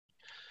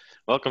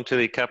Welcome to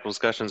the Capital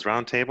Discussions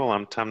Roundtable.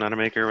 I'm Tom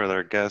Nunemaker with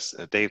our guest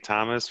Dave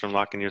Thomas from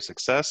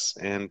LockeInYourSuccess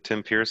and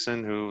Tim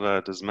Pierson, who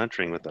does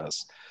mentoring with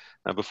us.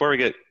 Before we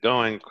get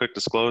going, quick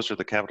disclosure,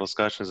 the Capital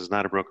Discussions is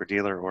not a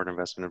broker-dealer or an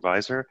investment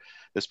advisor.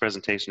 This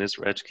presentation is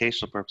for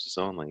educational purposes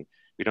only.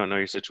 We don't know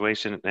your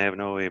situation and have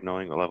no way of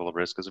knowing what level of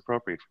risk is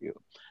appropriate for you.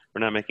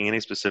 We're not making any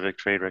specific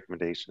trade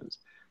recommendations.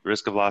 The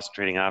risk of loss in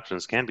trading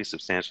options can be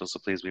substantial, so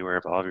please be aware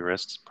of all of your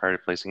risks prior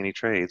to placing any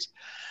trades.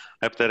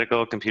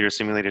 Hypothetical computer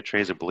simulated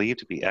trades are believed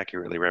to be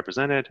accurately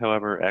represented.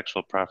 However,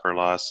 actual profit or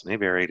loss may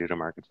vary due to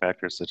market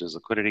factors such as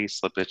liquidity,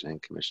 slippage,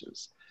 and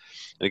commissions.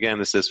 Again,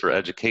 this is for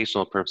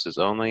educational purposes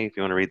only. If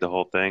you want to read the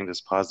whole thing,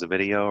 just pause the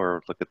video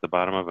or look at the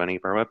bottom of any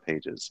of our web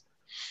pages.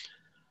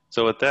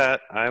 So with that,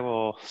 I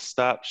will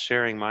stop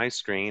sharing my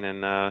screen.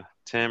 And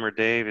Tim or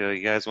Dave, you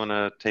guys want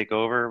to take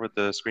over with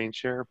the screen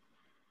share?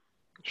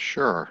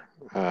 Sure.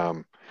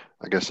 I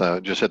guess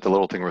just hit the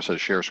little thing where it says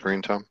share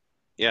screen, Tom.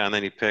 Yeah, and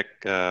then you pick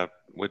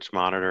which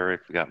monitor, if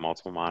you got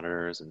multiple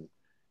monitors, and it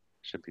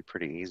should be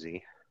pretty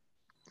easy.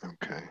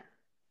 Okay.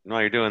 And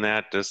while you're doing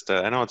that, just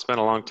I know it's been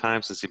a long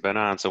time since you've been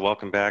on, so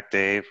welcome back,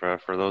 Dave.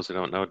 For those who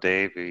don't know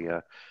Dave, he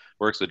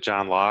works with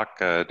John Locke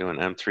doing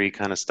M3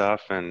 kind of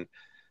stuff, and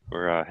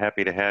we're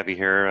happy to have you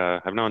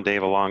here. I've known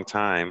Dave a long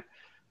time,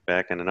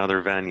 back in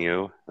another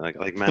venue,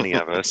 like many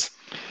of us.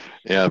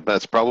 Yeah,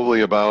 that's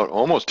probably about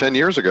almost 10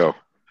 years ago.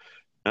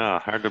 Oh,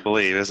 hard to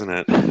believe, isn't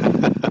it?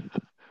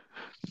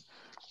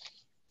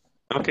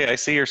 Okay, I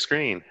see your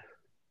screen.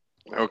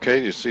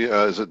 Okay, you see,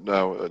 is it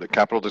the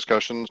Capital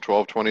Discussions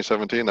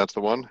 12/2017? That's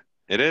the one?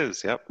 It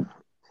is, yep.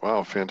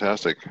 Wow,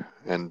 fantastic.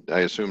 And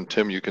I assume,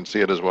 Tim, you can see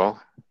it as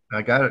well?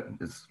 I got it.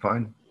 It's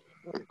fine.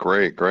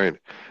 Great, great.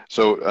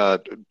 So,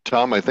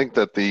 Tom, I think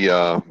that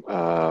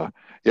yeah,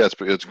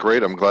 it's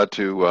great. I'm glad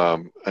to,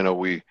 I know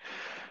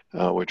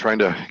we're trying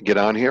to get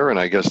on here, and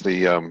I guess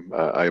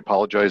I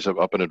apologize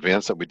up in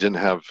advance that we didn't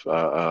have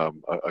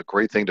a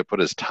great thing to put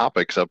as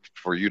topics up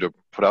for you to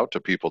put out to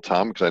people,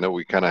 Tom, because I know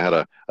we kind of had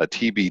a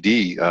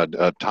TBD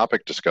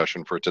topic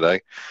discussion for today.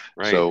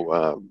 Right.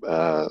 So,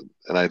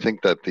 and I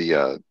think that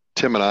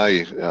Tim and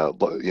I,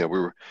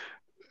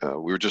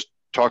 we were just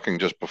talking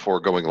just before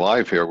going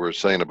live here. We were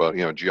saying about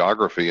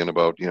geography and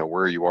about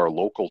where you are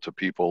local to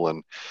people,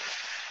 and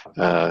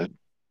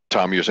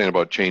Tom, you're saying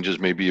about changes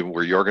maybe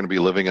where you're going to be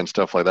living and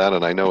stuff like that.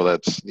 And I know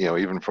that's,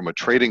 even from a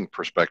trading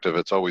perspective,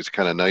 it's always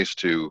kind of nice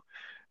to,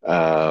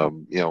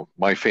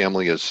 my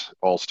family is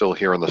all still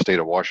here in the state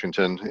of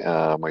Washington,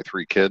 my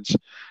 3 kids,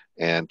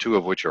 and 2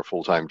 of which are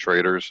full-time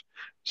traders.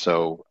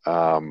 So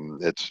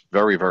it's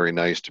very, very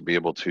nice to be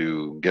able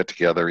to get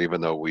together,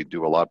 even though we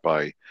do a lot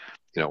by,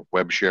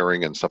 web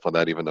sharing and stuff like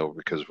that, even though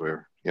because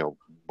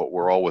but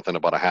we're all within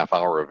about a half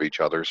hour of each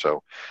other.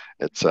 So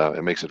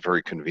it makes it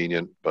very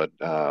convenient. But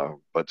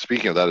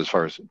speaking of that, as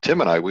far as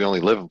Tim and I, we only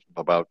live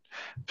about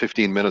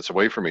 15 minutes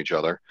away from each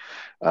other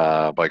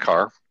by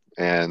car.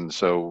 And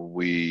so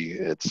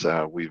we've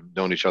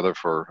known each other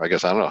for, I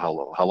guess, I don't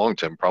know how long,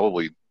 Tim,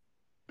 probably,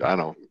 I don't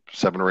know,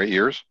 7 or 8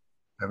 years.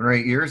 7 or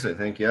 8 years, I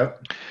think.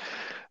 Yep.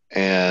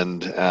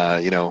 And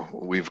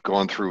we've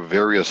gone through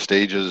various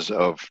stages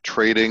of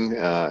trading,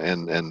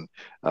 and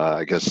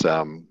I guess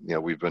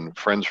we've been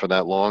friends for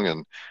that long,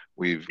 and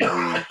we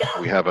kind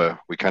of have a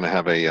kind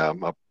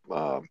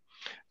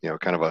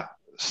of a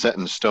set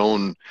in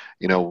stone.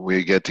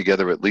 We get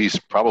together at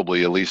least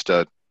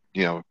a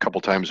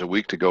couple times a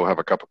week to go have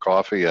a cup of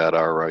coffee at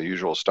our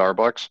usual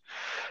Starbucks,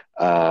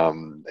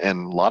 and a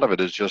lot of it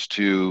is just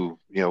to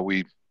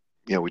we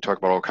talk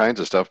about all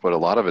kinds of stuff, but a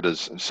lot of it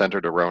is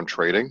centered around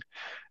trading.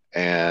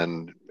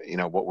 And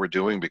what we're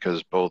doing,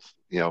 because both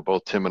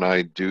Tim and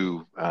I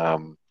do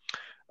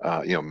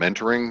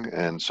mentoring,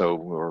 and so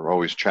we're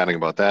always chatting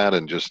about that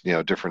and just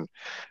different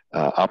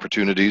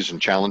opportunities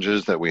and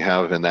challenges that we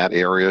have in that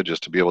area,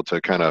 just to be able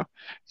to kind of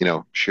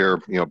share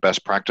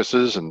best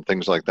practices and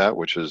things like that,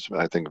 which is,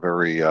 I think,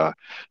 very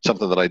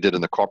something that I did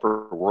in the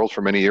corporate world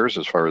for many years,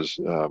 as far as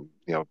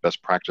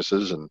best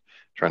practices and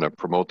trying to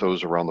promote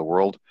those around the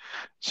world.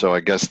 So I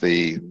guess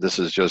this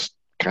is just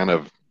kind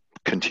of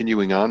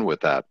continuing on with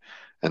that.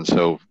 And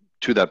so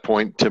to that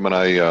point, Tim and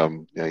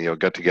I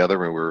got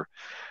together, and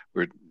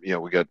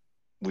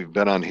we've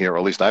been on here, or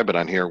at least I've been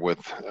on here with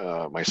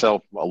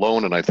myself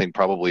alone, and I think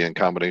probably in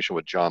combination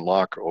with John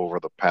Locke over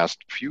the past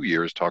few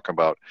years, talking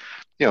about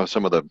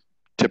some of the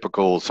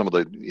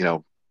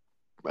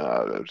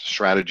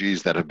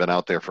strategies that have been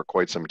out there for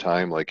quite some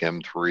time, like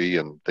M3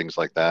 and things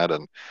like that.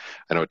 And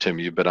I know, Tim,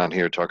 you've been on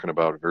here talking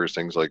about various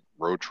things like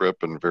road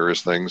trip and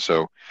various things.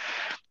 So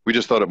we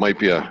just thought it might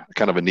be a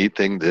kind of a neat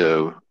thing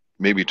to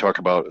maybe talk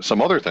about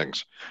some other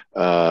things.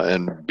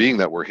 And being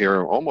that we're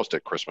here almost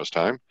at Christmas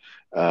time,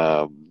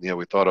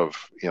 we thought of,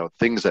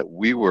 things that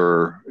we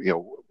were,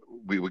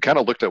 we kind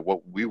of looked at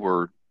what we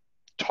were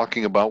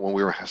talking about when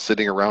we were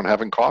sitting around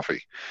having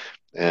coffee.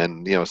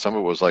 And, some of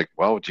it was like,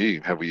 well,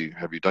 gee, have you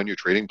done your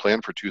trading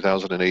plan for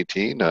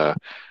 2018? Is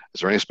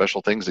there any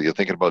special things that you're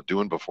thinking about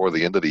doing before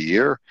the end of the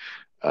year?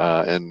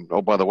 And,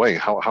 oh, by the way,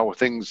 how are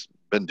things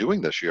been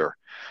doing this year.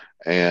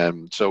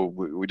 And so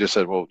we just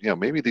said, well,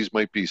 maybe these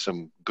might be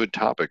some good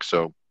topics.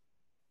 So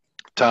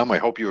Tom, I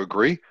hope you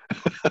agree.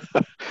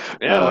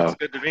 Yeah, looks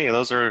good to me.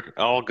 Those are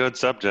all good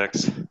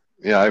subjects.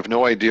 Yeah, I have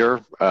no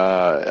idea.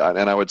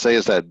 And I would say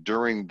is that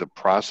during the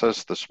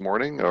process this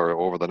morning or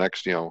over the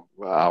next,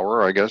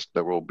 hour, I guess,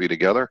 that we'll be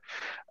together,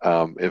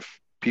 if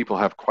people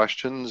have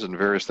questions and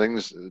various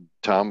things,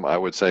 Tom, I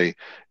would say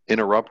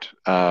interrupt,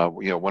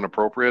 when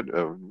appropriate.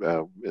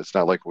 It's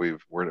not like we're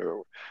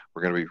going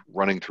to be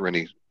running through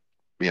any,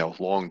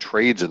 long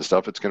trades and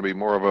stuff. It's going to be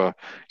more of a,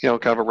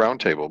 kind of a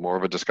roundtable, more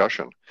of a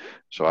discussion.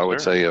 So I would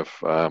Sure. say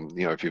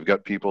if you've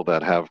got people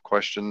that have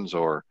questions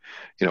or,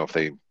 if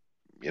they,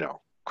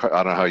 I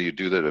don't know how you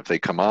do that, if they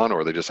come on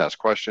or they just ask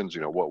questions,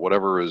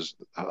 whatever is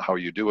how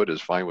you do it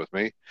is fine with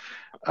me.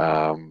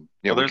 Well,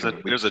 there's a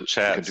we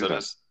chat, can do so that.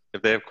 just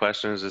if they have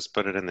questions, just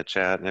put it in the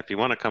chat. And if you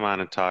want to come on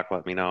and talk,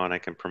 let me know, and I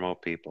can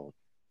promote people.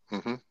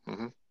 Mm-hmm,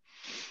 mm-hmm.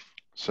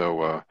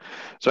 So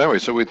anyway,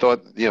 so we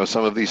thought,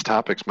 some of these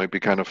topics might be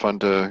kind of fun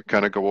to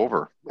kind of go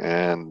over.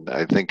 And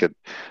I think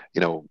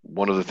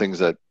one of the things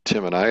that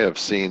Tim and I have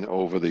seen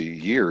over the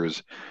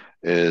years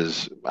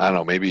is, I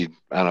don't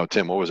know,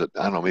 Tim, what was it?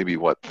 I don't know, maybe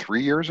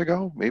 3 years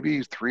ago,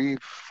 maybe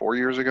 4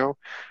 years ago,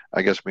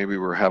 I guess maybe we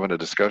were having a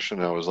discussion.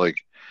 And I was like,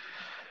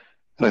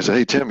 and I said,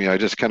 hey, Tim, I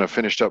just kind of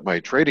finished up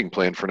my trading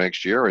plan for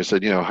next year. I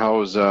said,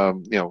 how's,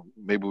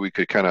 maybe we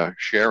could kind of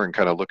share and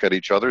kind of look at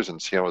each other's and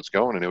see how it's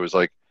going. And it was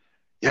like,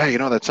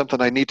 yeah, that's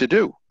something I need to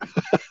do.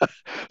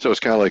 So it's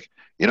kind of like,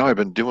 I've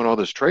been doing all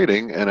this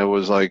trading, and it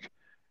was like,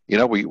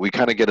 we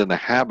kind of get in the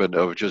habit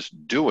of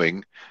just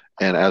doing,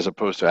 and as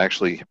opposed to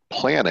actually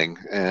planning.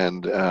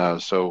 And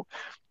so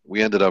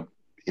we ended up,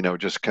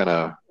 just kind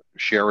of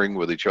sharing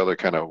with each other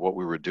kind of what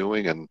we were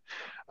doing. And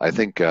I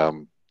think,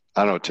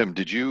 I don't know, Tim,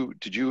 did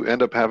you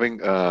end up having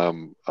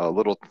a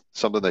little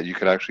something that you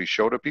could actually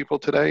show to people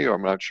today? Or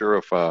I'm not sure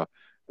if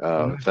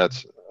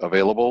that's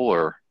available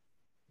or.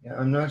 Yeah,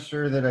 I'm not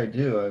sure that I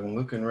do. I'm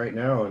looking right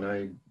now, and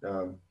I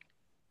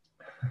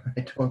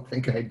don't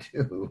think I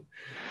do.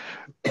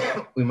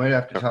 We might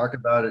have to talk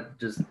about it,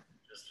 just to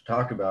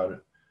talk about it.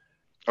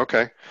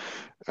 Okay.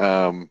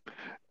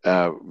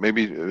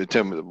 Maybe,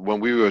 Tim,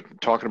 when we were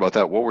talking about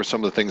that, what were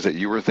some of the things that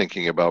you were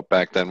thinking about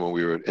back then when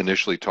we were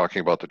initially talking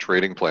about the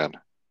trading plan?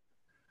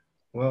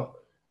 Well,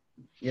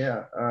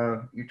 yeah,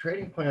 your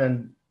trading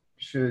plan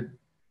should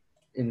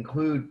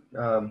include,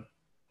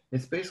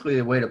 it's basically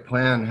a way to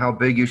plan how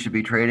big you should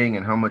be trading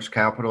and how much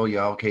capital you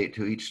allocate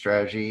to each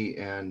strategy,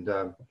 and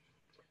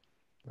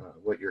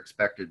what your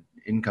expected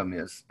income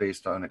is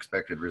based on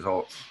expected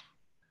results,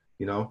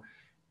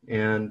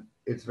 and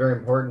it's very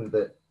important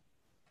that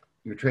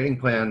your trading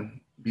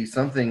plan be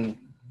something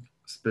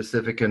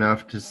specific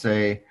enough to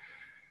say,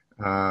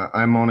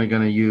 I'm only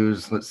going to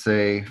use, let's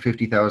say,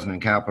 50,000 in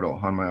capital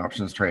on my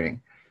options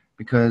trading,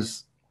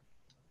 because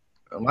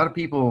a lot of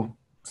people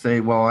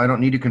say, well, I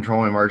don't need to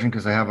control my margin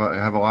because I have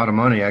a lot of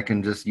money. I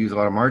can just use a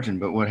lot of margin.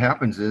 But what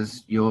happens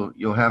is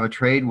you'll have a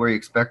trade where you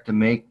expect to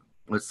make,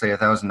 let's say,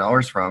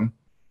 $1,000 from,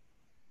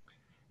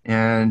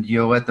 and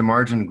you'll let the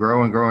margin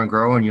grow and grow and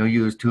grow, and you'll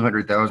use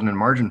 200,000 in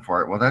margin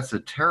for it. Well, that's a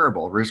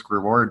terrible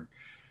risk-reward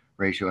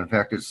ratio. In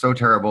fact, it's so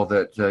terrible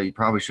that you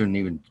probably shouldn't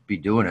even be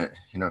doing it.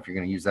 If you're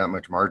going to use that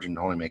much margin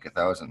to only make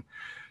 1,000.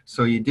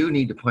 So you do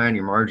need to plan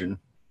your margin,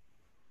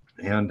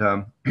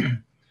 and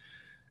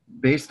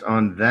based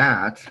on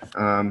that,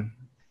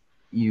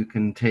 you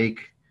can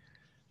take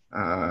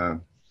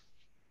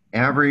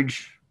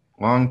average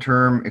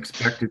long-term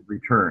expected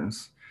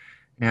returns.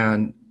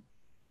 And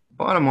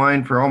bottom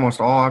line, for almost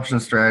all option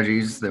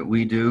strategies that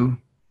we do,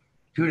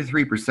 2 to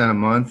 3% a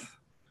month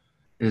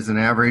is an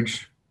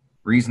average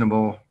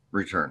reasonable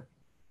return.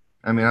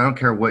 I mean, I don't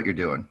care what you're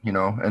doing,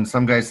 and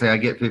some guys say I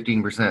get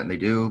 15%, and they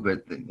do,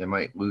 but they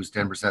might lose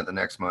 10% the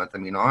next month. I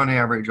mean, on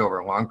average, over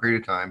a long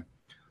period of time,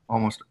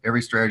 almost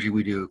every strategy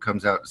we do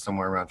comes out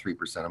somewhere around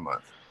 3% a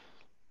month.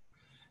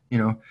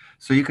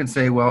 So you can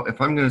say, well,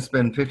 if I'm going to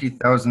spend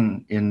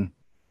 50,000 in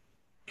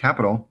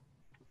capital,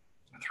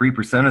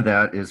 3% of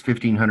that is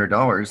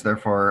 $1,500.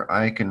 Therefore,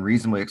 I can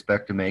reasonably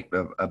expect to make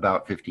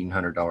about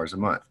 $1,500 a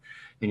month.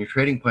 And your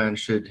trading plan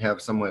should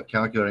have some way of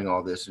calculating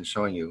all this and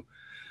showing you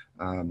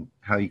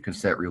how you can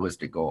set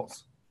realistic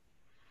goals.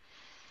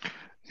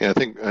 Yeah, I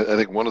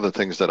think one of the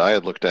things that I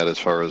had looked at as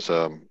far as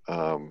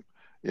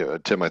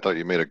Tim, I thought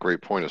you made a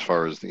great point as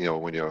far as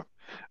when you're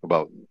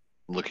about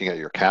looking at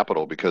your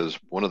capital, because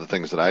one of the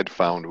things that I'd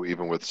found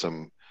even with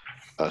some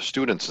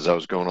students as I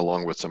was going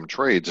along with some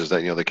trades is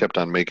that they kept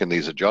on making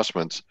these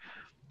adjustments,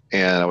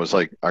 and I was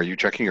like, are you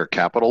checking your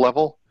capital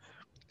level?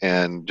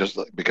 And just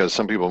because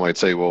some people might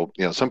say, well,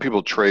 some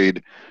people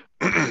trade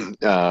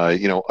their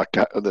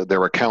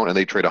account, and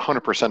they trade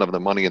 100% of the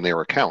money in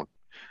their account.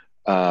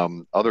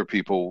 Other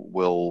people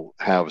will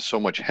have so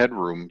much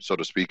headroom, so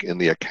to speak, in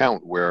the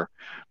account where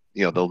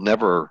they'll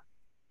never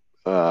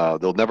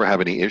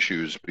have any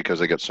issues because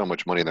they get so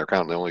much money in their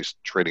account and they're only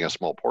trading a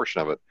small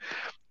portion of it.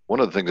 One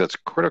of the things that's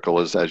critical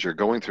is as you're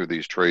going through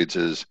these trades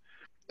is,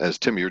 as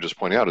Tim, you were just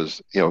pointing out, is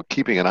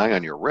keeping an eye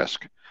on your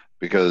risk,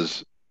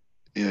 because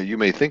you know, you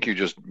may think you're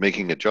just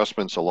making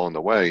adjustments along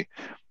the way,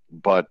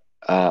 but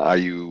are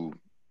you,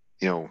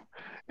 you know,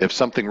 if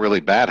something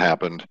really bad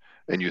happened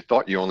and you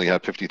thought you only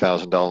had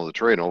 $50,000 in the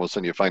trade, and all of a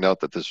sudden you find out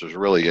that this is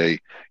really a,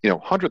 you know,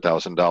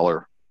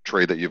 $100,000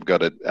 trade that you've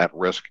got at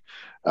risk,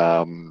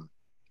 um,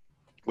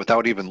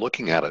 without even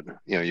looking at it.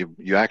 You know,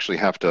 you actually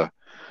have to,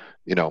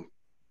 you know,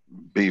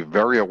 be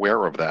very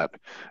aware of that,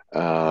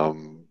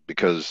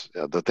 because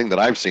the thing that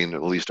I've seen,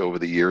 at least over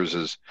the years,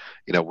 is,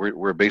 you know,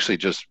 we're basically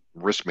just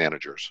risk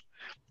managers.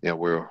 You know,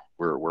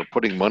 we're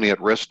putting money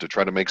at risk to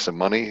try to make some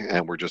money,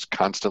 and we're just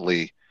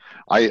constantly.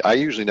 I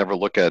usually never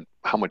look at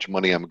how much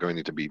money I'm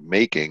going to be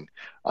making.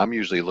 I'm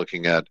usually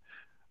looking at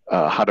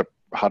how to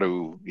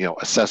you know,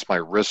 assess my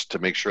risk to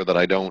make sure that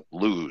I don't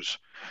lose,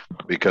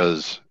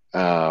 because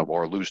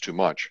or lose too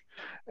much.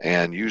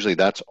 And usually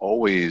that's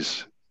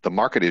always, the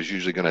market is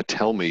usually going to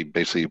tell me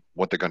basically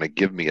what they're going to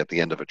give me at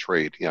the end of a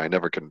trade. You know, I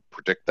never can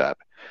predict that.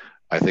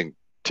 I think,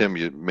 Tim,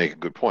 you make a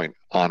good point.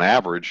 On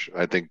average,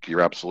 I think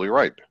you're absolutely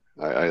right.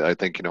 I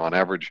think, you know, on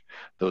average,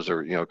 those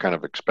are, you know, kind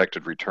of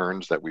expected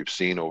returns that we've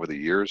seen over the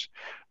years.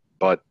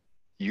 But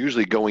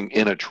usually going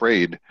in a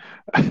trade,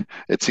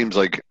 it seems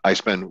like I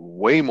spend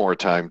way more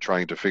time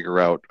trying to figure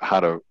out how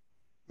to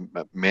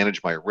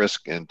manage my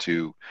risk and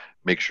to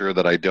make sure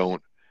that I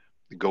don't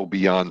go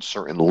beyond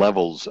certain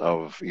levels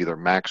of either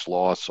max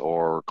loss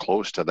or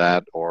close to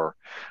that, or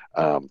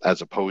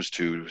as opposed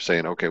to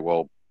saying, okay,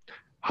 well,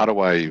 how do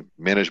I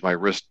manage my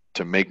risk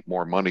to make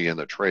more money in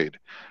the trade?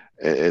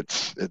 It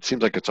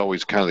seems like it's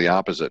always kind of the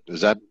opposite. Is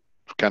that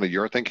kind of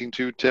your thinking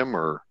too, Tim?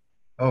 Or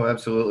Oh,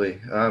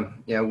 absolutely.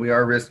 Yeah, we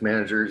are risk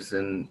managers,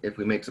 and if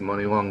we make some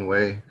money along the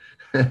way,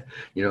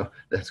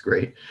 that's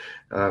great.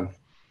 Um,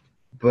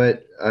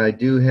 but I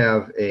do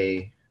have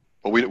a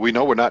well, we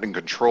know we're not in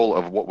control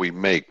of what we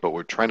make, but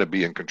we're trying to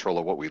be in control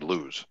of what we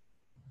lose.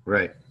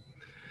 right,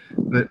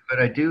 but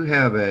I do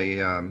have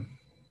a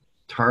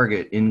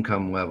target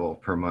income level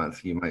per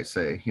month, you might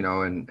say,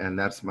 and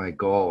that's my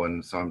goal,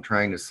 and so I'm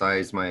trying to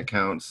size my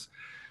accounts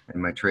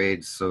and my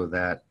trades so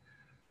that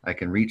I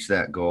can reach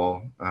that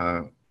goal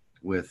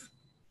with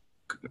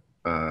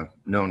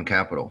known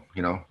capital,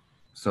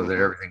 so that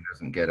everything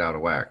doesn't get out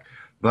of whack.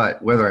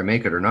 But whether I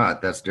make it or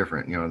not, that's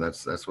different.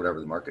 That's whatever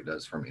the market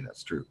does for me.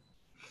 That's true.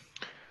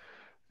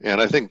 And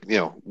I think,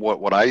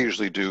 what I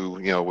usually do,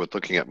 with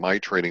looking at my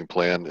trading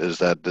plan is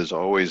that there's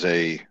always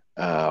and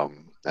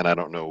I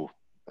don't know,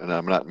 and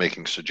I'm not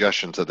making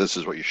suggestions that this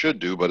is what you should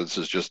do, but this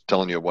is just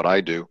telling you what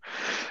I do.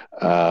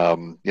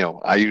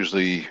 I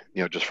usually,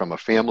 just from a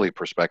family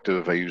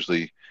perspective, I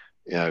usually,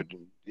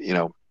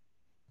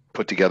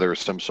 put together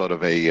some sort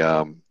of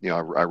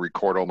I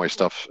record all my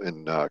stuff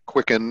in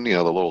Quicken,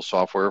 the little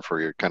software for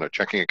your kind of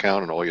checking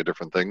account and all your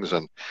different things.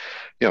 And,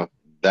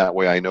 that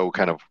way I know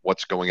kind of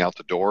what's going out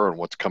the door and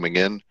what's coming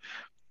in.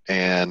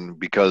 And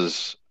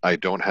because I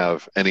don't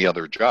have any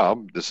other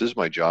job, this is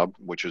my job,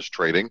 which is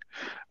trading.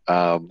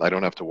 I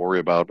don't have to worry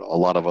about a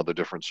lot of other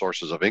different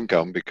sources of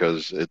income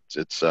because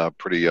it's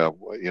pretty,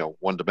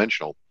 one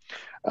dimensional.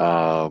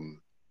 And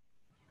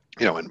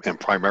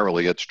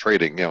primarily it's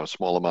trading, a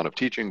small amount of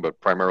teaching,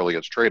 but primarily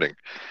it's trading.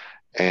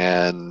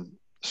 And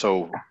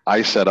so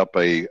I set up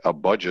a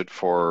budget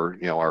for,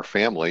 our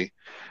family,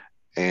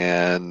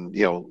 and,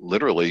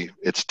 literally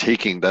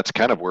that's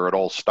kind of where it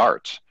all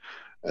starts,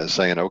 as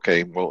saying,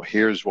 okay, well,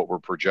 here's what we're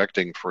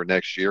projecting for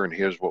next year. And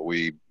here's what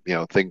we,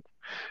 think,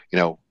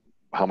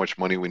 how much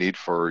money we need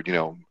for,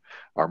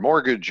 our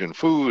mortgage and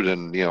food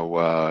and,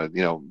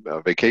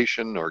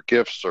 vacation or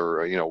gifts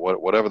or,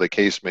 whatever the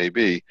case may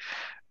be.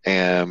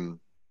 And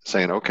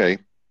saying, okay,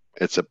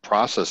 it's a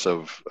process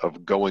of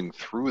going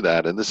through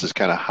that. And this is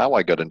kind of how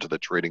I got into the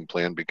trading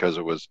plan, because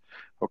it was,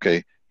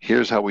 okay,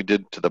 here's how we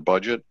did to the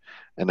budget.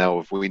 And now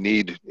if we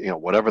need,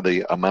 whatever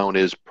the amount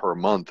is per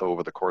month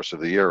over the course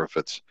of the year, if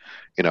it's,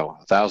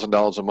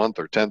 $1,000 a month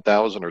or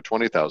 10,000 or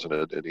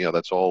 20,000,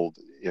 that's all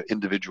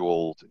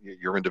individual,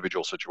 your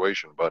individual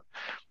situation. But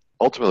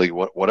ultimately,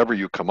 whatever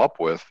you come up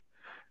with,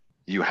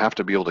 you have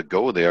to be able to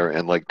go there.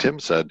 And like Tim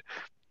said,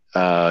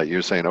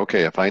 you're saying,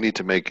 okay, if I need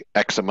to make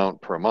X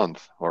amount per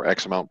month or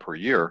X amount per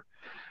year,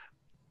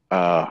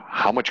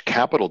 how much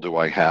capital do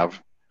I have,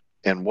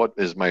 and what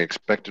is my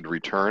expected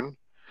return,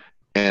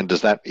 and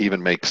does that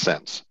even make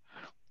sense?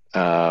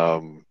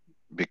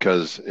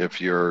 Because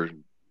if you're,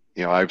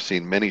 I've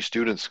seen many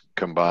students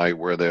come by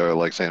where they're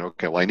like saying,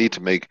 okay, well,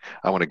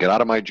 I want to get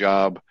out of my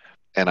job,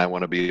 and I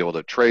want to be able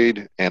to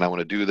trade, and I want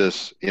to do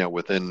this,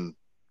 within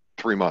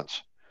 3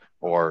 months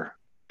or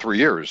 3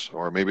 years,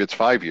 or maybe it's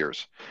 5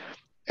 years.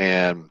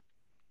 And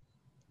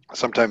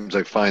sometimes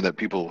I find that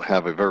people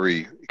have a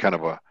very kind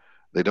of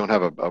they don't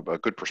have a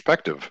good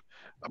perspective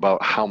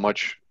about how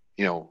much,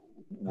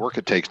 work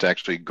it takes to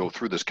actually go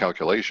through this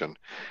calculation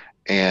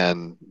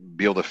and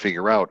be able to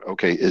figure out,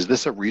 okay, is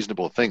this a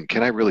reasonable thing?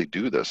 Can I really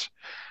do this?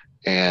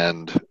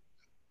 And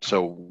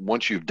so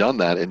once you've done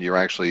that, and you're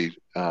actually,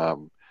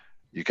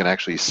 you can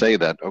actually say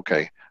that,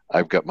 okay,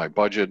 I've got my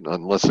budget,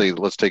 and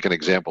let's take an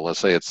example. Let's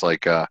say it's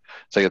like,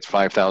 say it's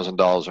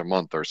 $5,000 a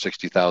month or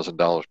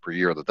 $60,000 per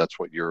year. That's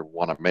what you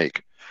want to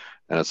make.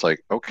 And it's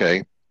like,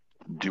 okay,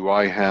 do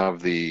I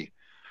have the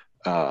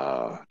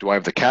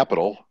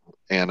capital?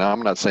 And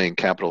I'm not saying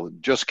capital,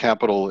 just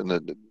capital in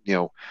the,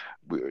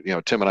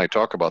 Tim and I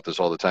talk about this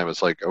all the time.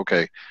 It's like,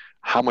 okay,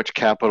 how much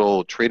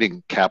capital,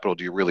 trading capital,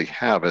 do you really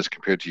have as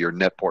compared to your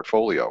net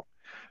portfolio?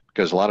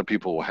 Because a lot of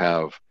people will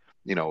have,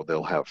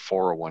 they'll have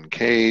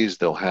 401ks,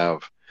 they'll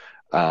have,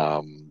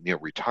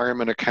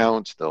 retirement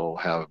accounts, they'll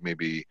have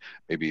maybe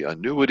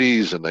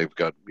annuities, and they've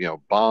got,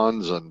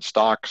 bonds and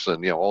stocks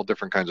and, all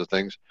different kinds of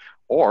things.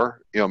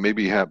 Or,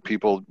 maybe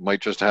people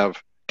might just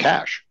have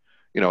cash.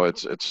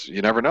 It's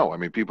you never know. I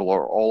mean, people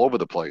are all over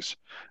the place.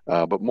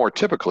 But more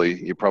typically,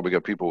 you probably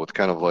got people with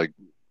kind of like,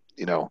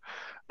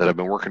 that have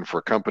been working for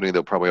a company.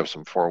 They'll probably have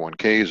some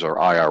 401ks or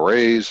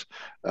IRAs.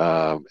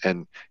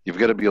 And you've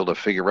got to be able to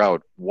figure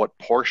out what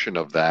portion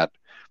of that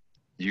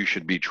you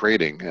should be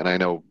trading. And I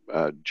know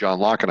John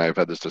Locke and I have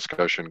had this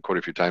discussion quite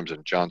a few times,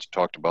 and John's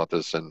talked about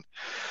this in,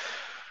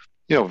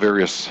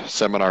 various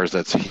seminars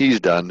that he's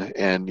done.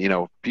 And,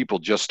 people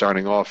just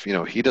starting off,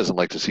 he doesn't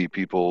like to see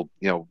people,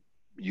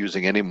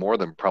 using any more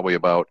than probably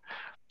about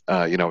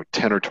 10 or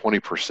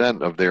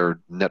 20% of their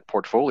net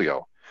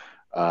portfolio,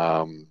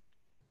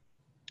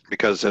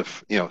 because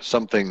if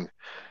something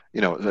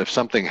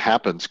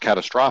happens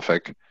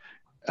catastrophic,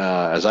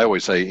 as I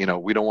always say,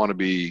 we don't want to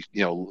be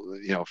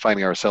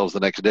finding ourselves the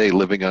next day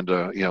living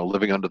under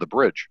the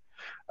bridge.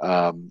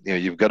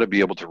 You've got to be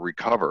able to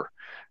recover,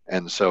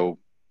 and so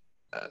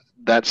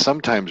that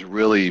sometimes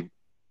really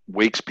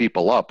wakes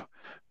people up,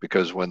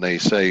 because when they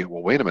say,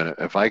 well, wait a minute,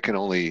 if I can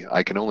only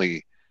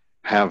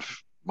have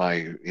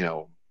my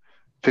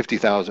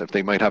 50,000, if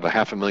they might have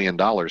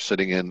 $500,000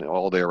 sitting in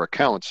all their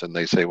accounts, and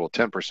they say, well,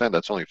 10%,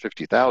 that's only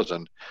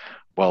 50,000.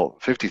 Well,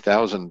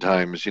 50,000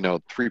 times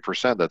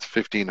 3%, that's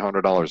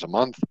 $1,500 a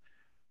month.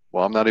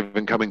 Well, I'm not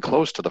even coming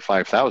close to the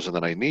 5,000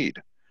 that I need.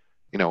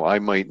 I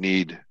might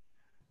need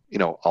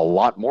a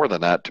lot more than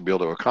that to be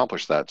able to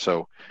accomplish that.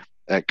 So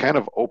that kind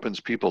of opens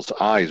people's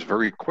eyes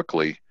very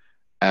quickly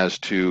as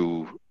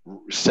to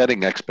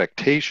setting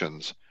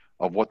expectations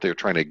of what they're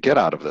trying to get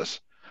out of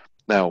this.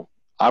 Now,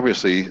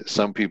 obviously,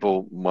 some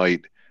people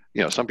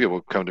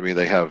come to me,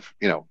 they have,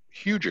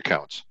 huge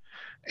accounts,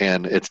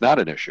 and it's not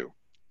an issue.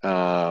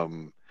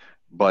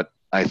 But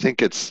I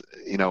think it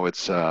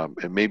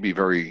may be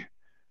very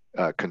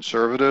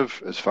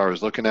conservative as far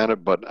as looking at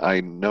it, but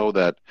I know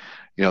that,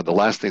 the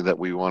last thing that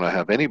we want to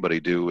have anybody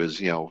do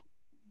is,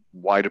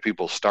 why do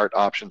people start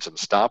options and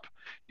stop?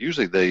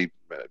 Usually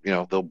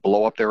they'll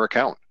blow up their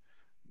account.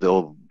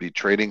 They'll be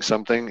trading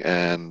something,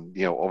 and,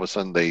 all of a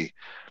sudden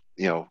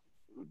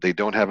they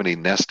don't have any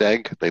nest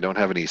egg. They don't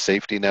have any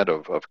safety net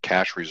of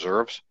cash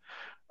reserves.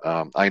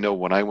 I know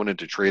when I went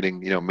into trading,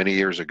 many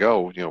years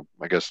ago,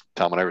 I guess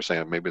Tom and I were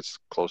saying maybe it's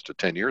close to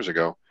 10 years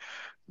ago,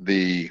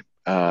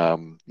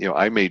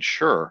 I made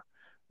sure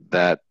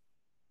that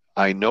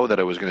I know that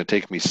it was going to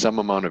take me some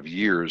amount of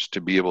years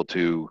to be able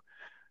to,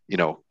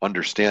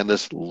 understand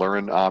this,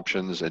 learn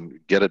options, and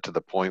get it to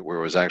the point where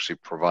it was actually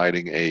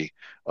providing a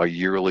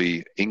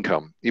yearly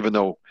income, even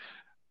though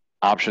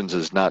options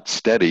is not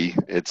steady.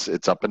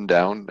 It's up and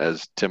down,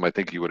 as Tim, I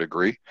think you would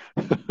agree.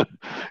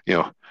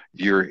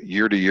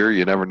 Year to year,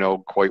 you never know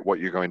quite what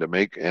you're going to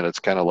make. And it's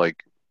kind of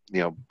like,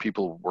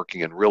 people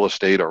working in real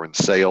estate or in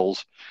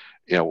sales,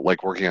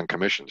 like working on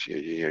commissions,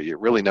 you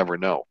really never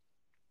know.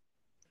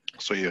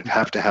 So you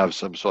have to have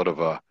some sort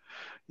of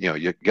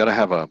you got to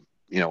have a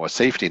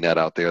safety net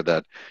out there,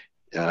 that,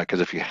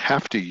 because if you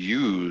have to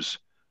use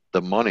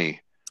the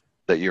money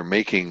that you're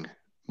making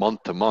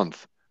month to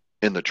month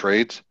in the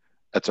trades,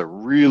 that's a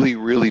really,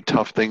 really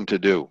tough thing to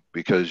do,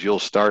 because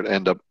you'll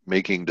end up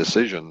making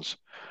decisions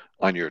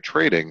on your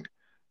trading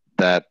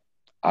that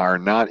are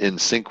not in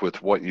sync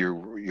with what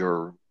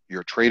your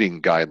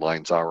trading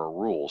guidelines are or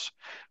rules.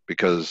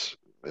 Because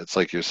it's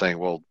like you're saying,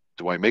 well,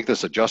 do I make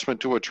this adjustment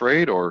to a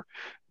trade, or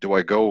do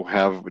I go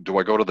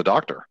to the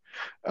doctor?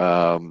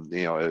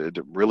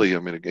 It really,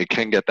 it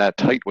can get that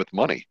tight with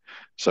money.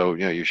 So,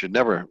 you should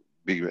never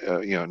be,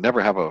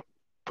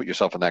 put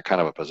yourself in that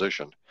kind of a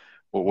position.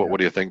 Well, what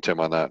do you think, Tim,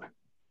 on that?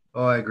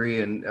 Oh, I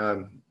agree. And,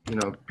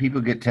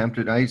 people get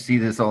tempted. I see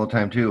this all the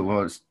time too.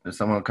 Well,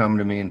 someone will come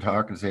to me and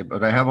talk and say,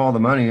 but I have all the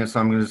money, so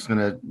I'm just going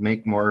to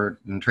make more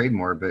and trade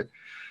more. But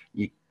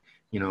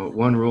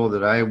one rule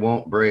that I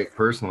won't break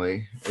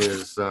personally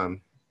is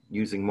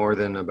using more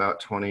than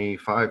about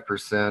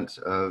 25%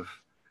 of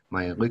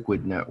my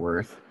liquid net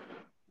worth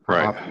for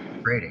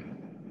option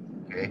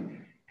trading. Okay.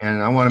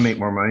 And I want to make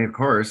more money, of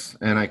course.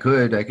 And I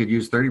could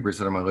use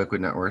 30% of my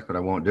liquid net worth, but I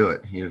won't do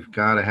it. You've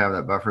got to have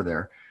that buffer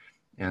there.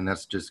 And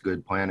that's just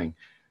good planning.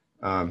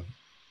 And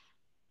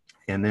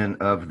then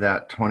of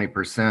that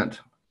 20%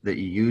 that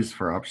you use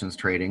for options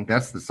trading,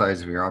 that's the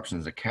size of your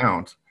options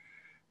account.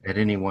 At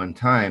any one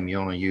time, you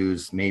only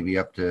use maybe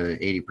up to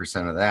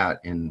 80% of that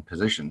in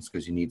positions,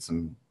 because you need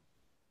some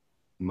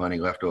money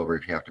left over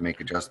if you have to make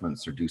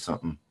adjustments or do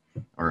something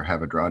or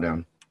have a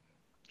drawdown.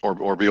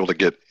 Or be able to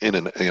get in,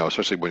 and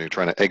especially when you're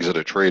trying to exit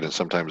a trade, and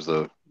sometimes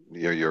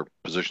your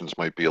positions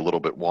might be a little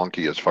bit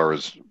wonky as far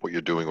as what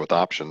you're doing with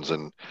options.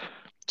 And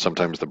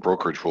sometimes the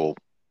brokerage will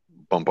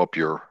bump up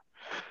your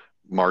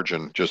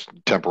margin just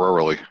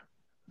temporarily.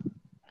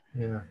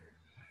 Yeah.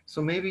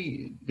 So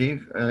maybe,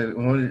 Dave,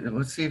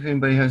 let's see if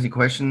anybody has any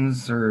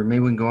questions, or maybe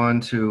we can go on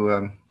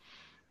to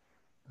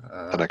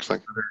The next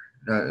thing.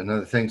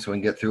 another thing so we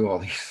can get through all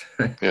these.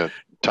 Yeah.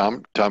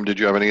 Tom, did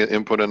you have any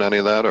input in any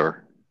of that,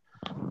 or?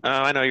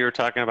 I know you were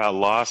talking about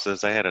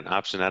losses. I had an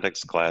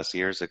optionetics class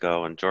years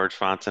ago, and George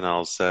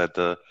Fontenelle said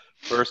the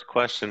first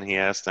question he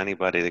asked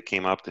anybody that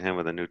came up to him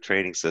with a new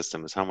trading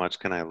system is, how much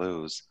can I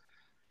lose?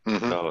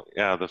 Mm-hmm. So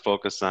yeah, the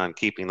focus on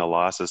keeping the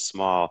losses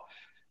small.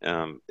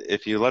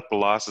 If you let the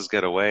losses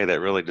get away, that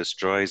really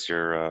destroys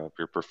your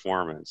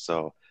performance.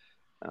 So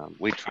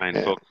we try and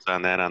Yeah. focus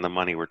on that on the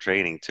money we're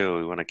trading too.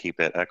 We want to keep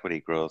that equity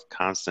growth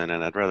constant,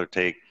 and I'd rather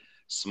take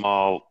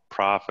small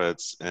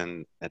profits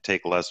and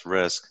take less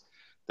risk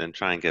than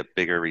try and get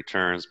bigger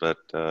returns, but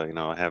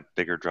have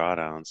bigger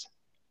drawdowns.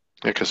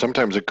 Yeah, because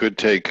sometimes it could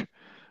take,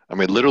 I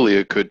mean, literally,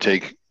 it could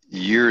take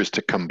years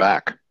to come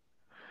back.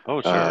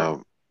 Oh,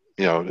 sure.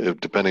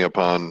 Depending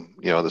upon,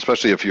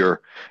 especially if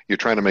you're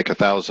trying to make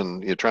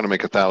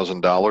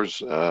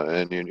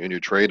 $1,000, and you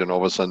trade, and all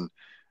of a sudden,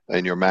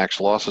 and your max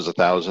loss is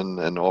 1,000,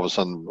 and all of a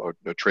sudden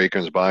a trade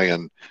comes by,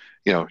 and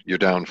you're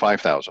down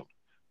 5,000,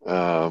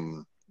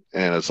 and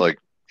it's like,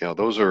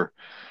 those are,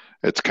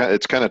 it's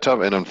kind of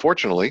tough, and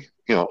unfortunately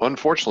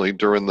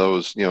during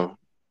those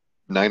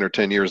 9 or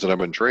 10 years that I've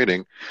been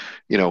trading,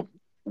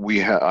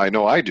 I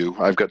know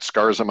I've got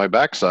scars on my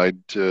backside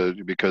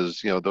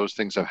because those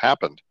things have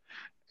happened.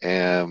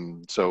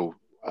 And so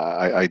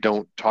I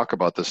don't talk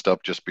about this stuff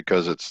just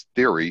because it's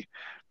theory.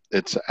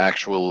 It's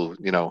actual,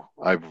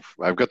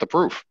 I've got the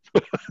proof.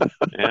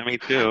 Yeah, me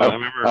too. I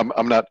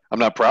remember. I'm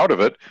not proud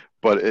of it,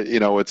 but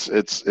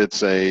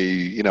it's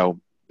a,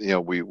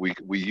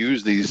 we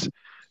use these,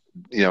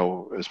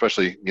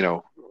 especially,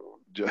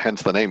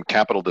 hence the name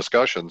capital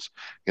discussions.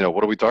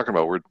 What are we talking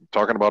about? We're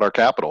talking about our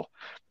capital.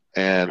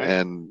 And, Right.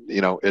 and,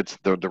 it's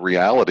the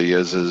reality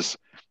is,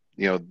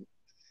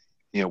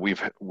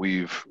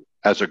 we've,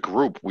 as a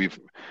group, we've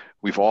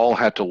all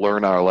had to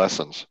learn our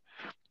lessons.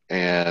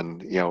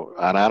 And,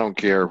 and I don't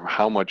care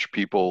how much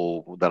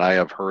people that I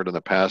have heard in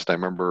the past. I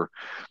remember,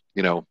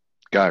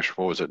 gosh,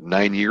 what was it?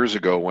 9 years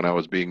ago when I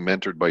was being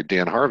mentored by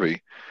Dan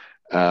Harvey.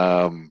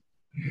 Some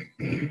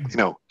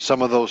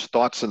of those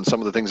thoughts and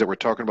some of the things that we're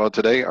talking about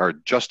today are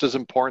just as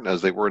important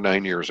as they were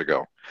 9 years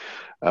ago.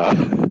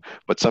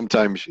 But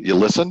sometimes you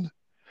listen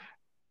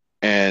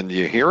and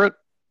you hear it,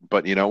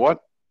 but you know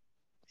what?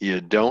 You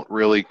don't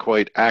really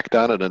quite act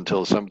on it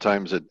until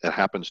sometimes it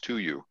happens to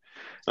you.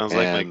 Sounds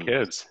like my And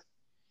kids.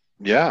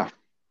 yeah,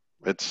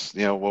 it's,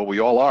 well, we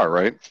all are,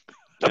 right?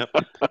 Yep.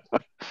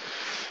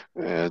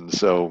 And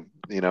so,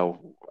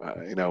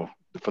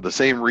 for the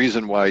same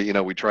reason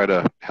why, we try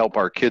to help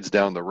our kids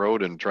down the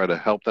road and try to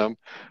help them.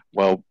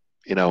 Well,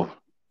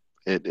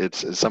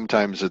 it's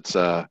sometimes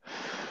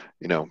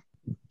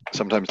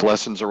sometimes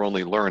lessons are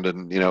only learned,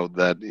 and,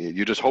 that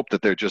you just hope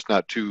that they're just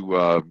not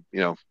too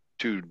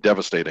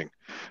devastating,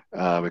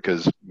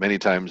 because many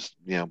times,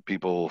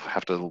 people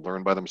have to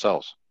learn by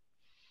themselves.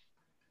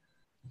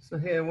 So,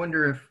 hey, I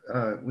wonder if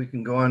we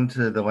can go on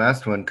to the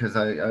last one, because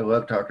I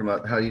love talking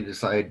about how you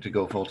decide to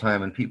go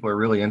full-time, and people are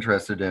really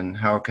interested in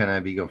how can I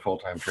be a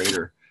full-time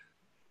trader.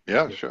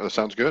 Yeah, sure. That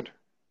sounds good.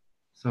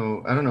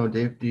 So I don't know,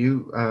 Dave,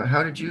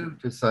 how did you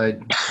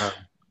decide,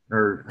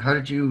 or how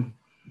did you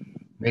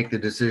make the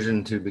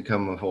decision to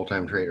become a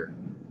full-time trader?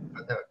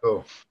 How'd that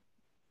go?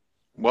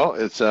 Well,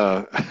 it's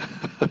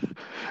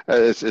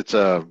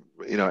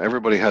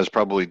everybody has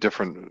probably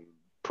different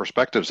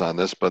perspectives on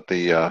this, but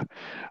I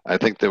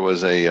think there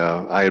was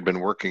I had been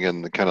working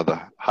in the kind of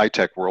the high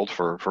tech world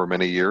for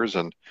many years,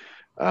 and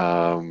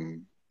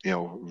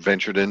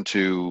ventured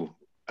into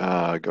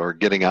or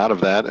getting out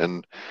of that,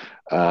 and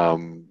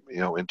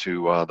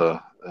into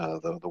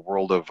the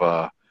world of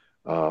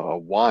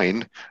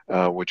wine,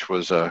 which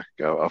was a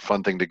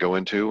fun thing to go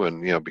into,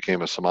 and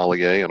became a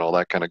sommelier and all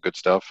that kind of good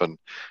stuff, and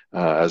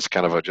as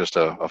kind of just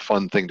a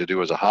fun thing to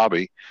do as a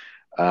hobby.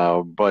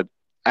 But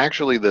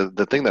actually,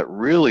 the thing that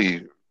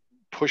really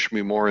pushed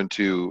me more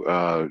into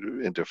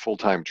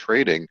full-time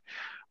trading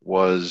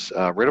was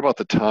right about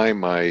the time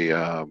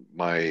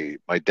my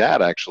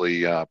dad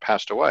actually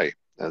passed away.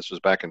 This was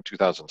back in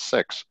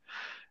 2006,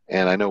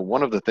 and I know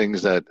one of the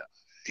things that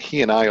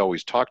he and I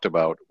always talked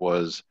about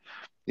was,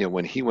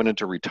 when he went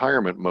into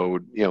retirement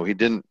mode, he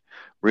didn't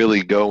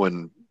really go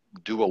and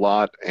do a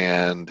lot,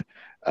 and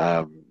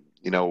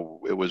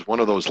it was one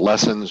of those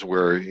lessons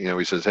where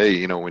he says,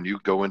 hey, when you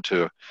go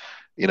into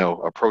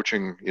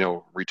approaching,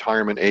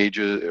 retirement age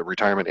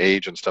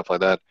and stuff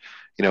like that,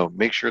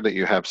 make sure that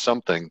you have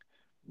something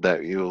that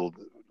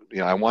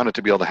I wanted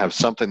to be able to have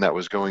something that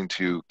was going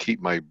to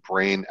keep my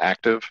brain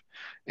active,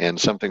 and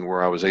something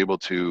where I was able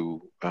to,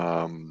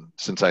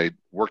 since I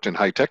worked in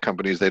high tech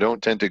companies, they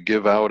don't tend to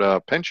give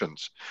out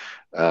pensions.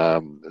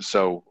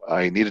 So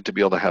I needed to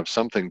be able to have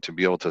something to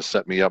be able to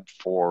set me up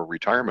for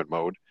retirement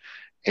mode.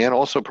 And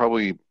also,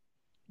 probably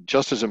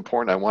just as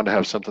important, I wanted to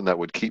have something that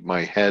would keep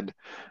my head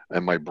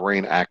and my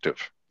brain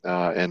active.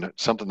 and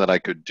something that I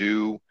could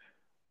do,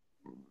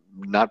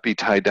 not be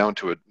tied down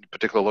to a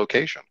particular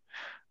location.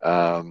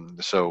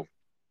 So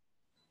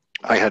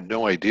I had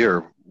no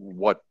idea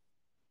what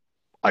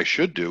I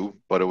should do,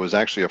 but it was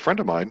actually a friend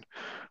of mine,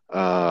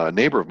 a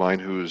neighbor of mine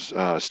who's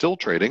still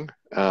trading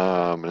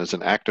and is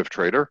an active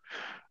trader.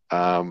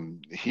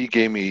 He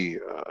gave me,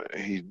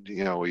 he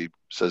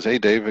says, "Hey,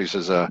 Dave," he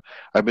says,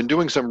 "I've been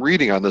doing some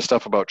reading on this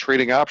stuff about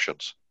trading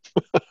options."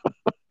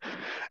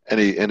 And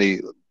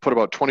he put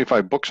about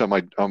 25 books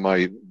on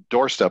my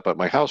doorstep at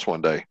my house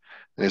one day.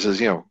 And he says,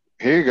 "Here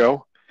you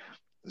go."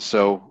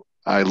 So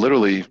I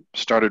literally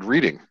started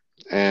reading,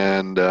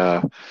 and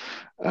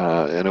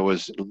it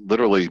was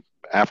literally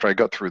after I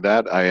got through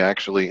that, I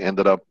actually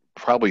ended up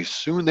probably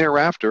soon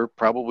thereafter,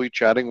 probably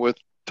chatting with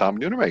Tom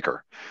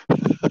Nunemaker.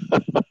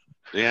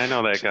 Yeah, I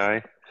know that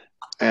guy.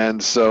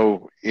 And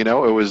so, it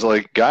was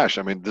like, gosh,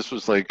 I mean, this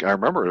was like, I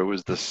remember it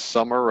was the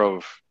summer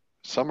of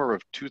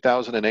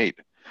 2008.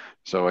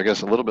 So I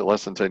guess a little bit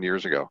less than 10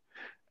 years ago.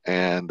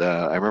 And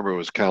I remember it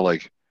was kind of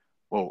like,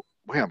 well,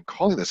 wait, I'm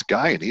calling this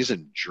guy and he's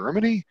in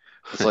Germany.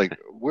 It's like,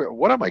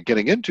 what am I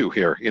getting into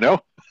here? Yeah,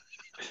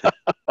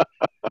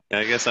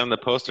 I guess I'm the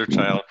poster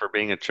child for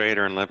being a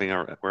trader and living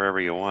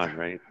wherever you want,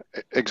 right?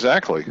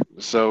 Exactly.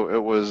 So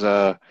it was,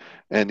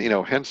 and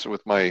hence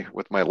with my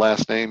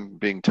last name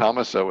being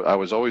Thomas, I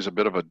was always a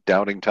bit of a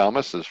doubting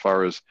Thomas as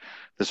far as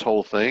this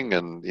whole thing.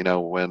 And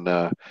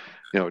when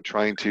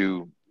trying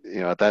to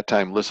at that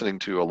time listening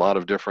to a lot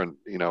of different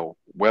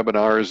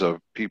webinars of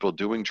people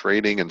doing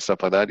trading and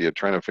stuff like that, you're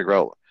trying to figure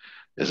out,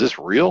 is this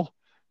real?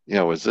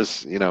 Is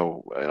this, and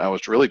I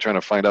was really trying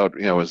to find out,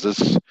 is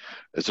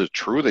it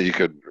true that you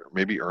could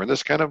maybe earn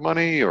this kind of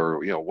money, or,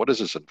 what does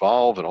this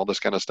involve and all this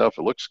kind of stuff?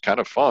 It looks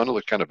kind of fun. It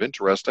looks kind of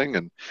interesting.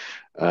 And,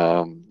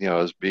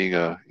 as being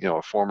a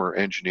former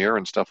engineer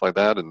and stuff like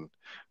that, and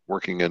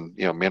working in,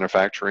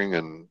 manufacturing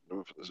and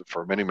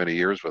for many, many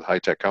years with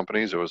high-tech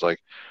companies, it was like,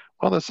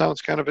 well, that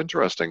sounds kind of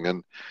interesting.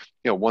 And,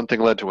 one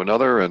thing led to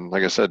another. And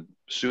like I said,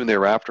 soon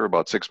thereafter,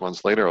 about 6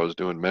 months later, I was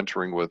doing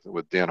mentoring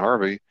with Dan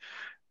Harvey,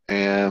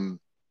 and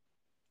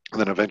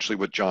then eventually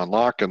with John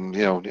Locke, and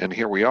and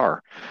here we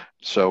are.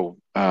 So,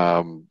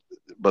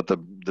 but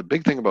the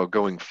big thing about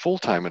going full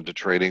time into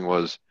trading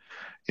was,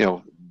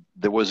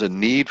 there was a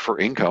need for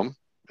income,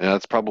 and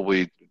that's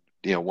probably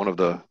one of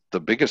the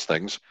biggest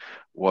things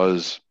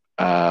was,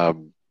 I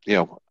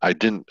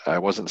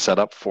wasn't set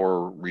up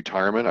for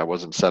retirement. I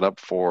wasn't set up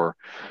for,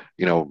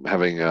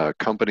 having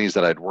companies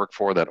that I'd worked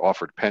for that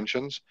offered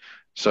pensions.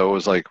 So it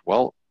was like,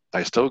 well,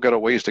 I still got a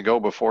ways to go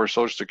before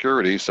Social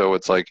Security. So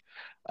it's like,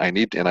 I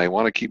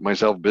want to keep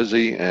myself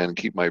busy and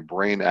keep my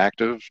brain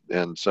active.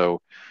 And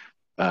so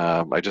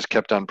I just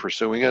kept on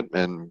pursuing it.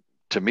 And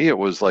to me, it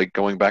was like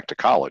going back to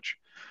college.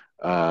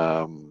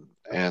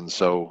 And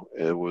so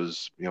it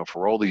was,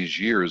 for all these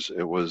years,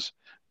 it was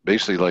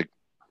basically like,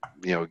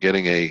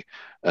 getting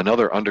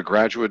another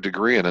undergraduate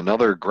degree and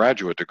another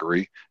graduate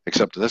degree,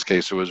 except in this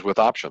case, it was with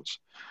options.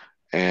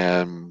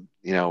 And,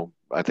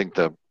 I think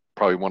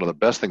probably one of the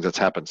best things that's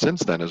happened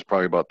since then is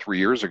probably about 3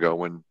 years ago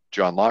when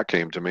John Locke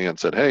came to me and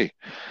said, "Hey,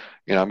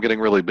 I'm getting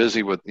really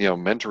busy with,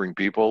 mentoring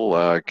people.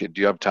 Do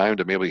you have time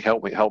to maybe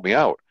help me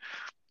out?"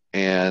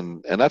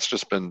 And that's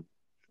just been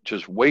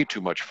just way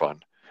too much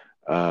fun.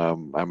 I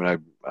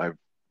mean, I've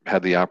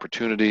had the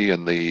opportunity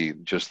and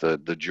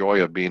the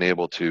joy of being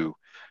able to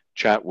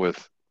chat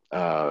with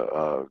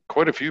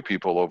quite a few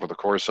people over the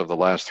course of the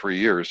last 3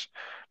 years,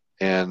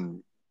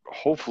 and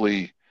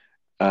hopefully,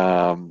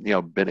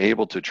 been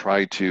able to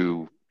try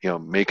to,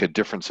 make a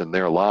difference in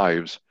their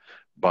lives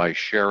by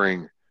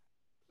sharing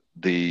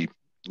the,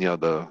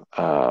 the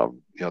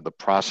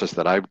process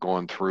that I've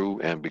gone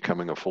through and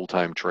becoming a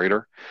full-time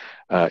trader,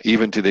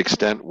 even to the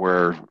extent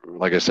where,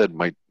 like I said,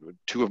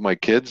 two of my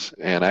kids,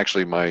 and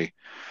actually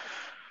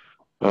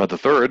the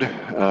third,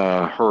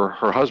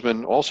 her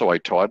husband also I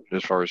taught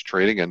as far as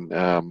trading,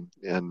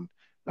 and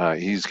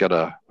he's got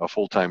a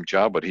full-time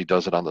job, but he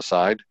does it on the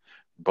side.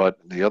 But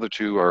the other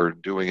two are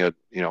doing it,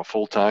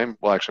 full-time.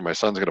 Well, actually, my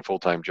son's got a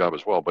full-time job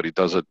as well, but he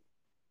does it.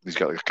 He's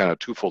got kind of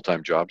two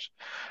full-time jobs.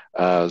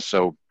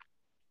 So,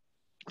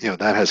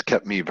 that has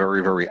kept me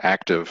very, very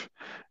active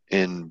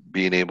in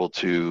being able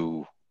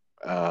to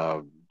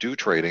do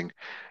trading.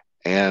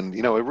 And,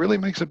 it really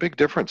makes a big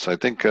difference. I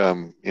think,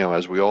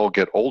 as we all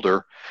get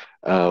older,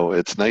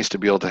 it's nice to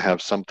be able to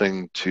have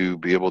something to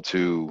be able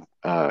to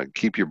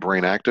keep your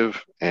brain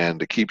active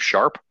and to keep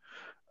sharp.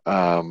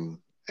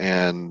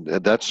 And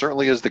that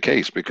certainly is the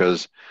case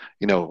because,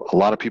 a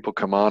lot of people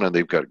come on and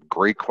they've got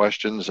great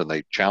questions and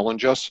they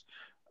challenge us.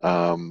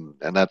 And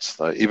that's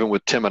even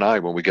with Tim and I,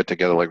 when we get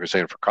together, like we're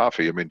saying, for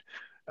coffee,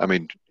 I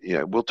mean,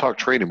 we'll talk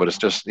trading, but it's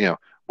just,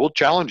 we'll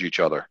challenge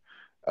each other.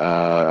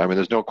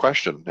 There's no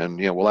question. And,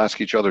 we'll ask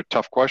each other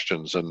tough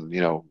questions and,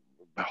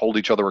 hold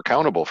each other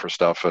accountable for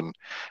stuff. And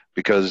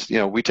because,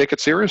 we take it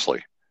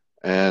seriously.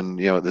 And,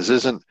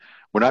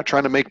 we're not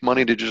trying to make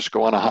money to just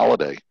go on a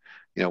holiday.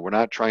 We're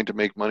not trying to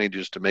make money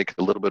just to make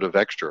a little bit of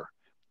extra.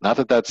 Not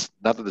that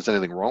there's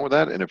anything wrong with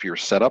that. And if you're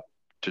set up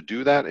to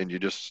do that and you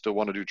just still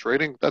want to do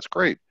trading, that's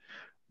great.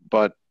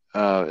 But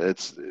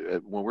it's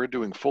when we're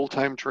doing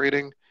full-time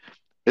trading,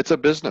 it's a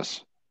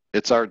business.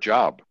 It's our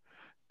job,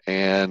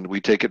 and we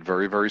take it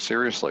very, very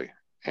seriously.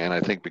 And I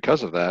think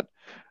because of that,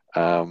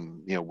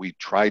 we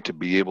try to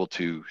be able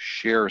to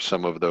share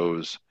some of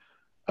those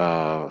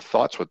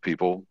thoughts with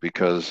people,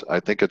 because I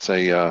think it's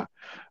a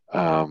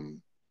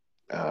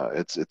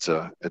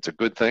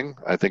good thing.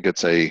 I think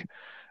it's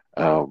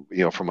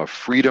from a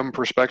freedom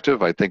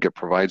perspective, I think it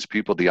provides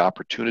people the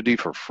opportunity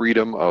for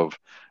freedom of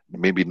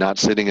maybe not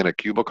sitting in a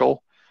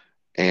cubicle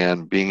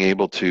and being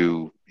able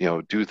to,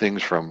 do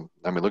things from,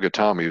 I mean, look at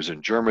Tom, he was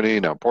in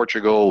Germany, now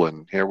Portugal,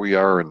 and here we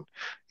are in,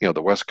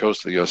 the West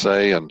Coast of the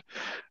USA. And,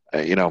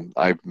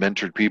 I've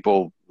mentored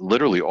people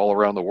literally all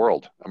around the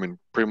world. I mean,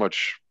 pretty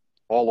much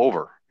all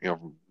over,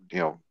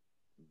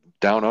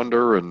 down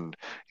under and,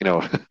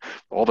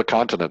 all the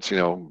continents,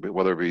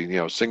 whether it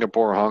be,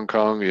 Singapore, Hong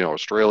Kong,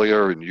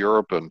 Australia and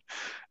Europe and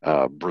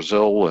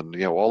Brazil and,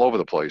 all over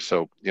the place.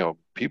 So,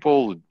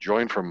 people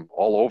join from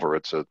all over.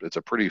 It's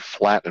a pretty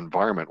flat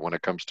environment when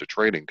it comes to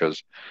trading,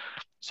 because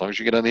as long as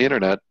you get on the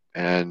internet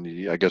and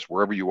I guess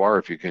wherever you are,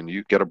 if you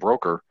get a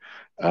broker,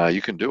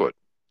 you can do it.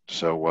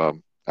 So,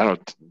 I don't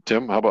know,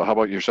 Tim, how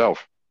about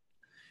yourself?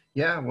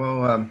 Yeah,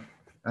 well,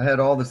 I had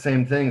all the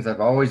same things. I've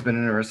always been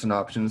interested in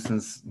options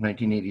since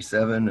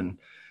 1987,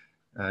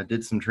 and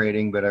did some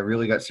trading, but I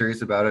really got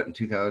serious about it in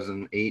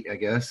 2008, I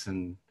guess,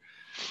 and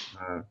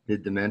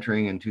did the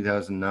mentoring in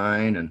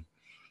 2009,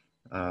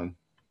 and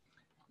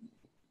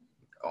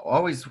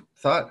always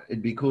thought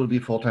it'd be cool to be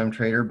a full-time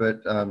trader.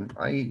 But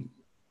I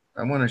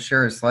want to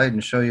share a slide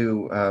and show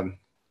you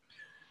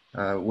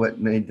what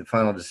made the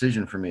final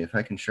decision for me. If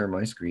I can share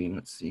my screen,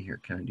 let's see here.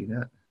 Can I do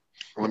that?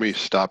 Let me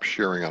stop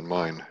sharing on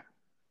mine.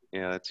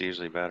 Yeah, that's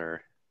usually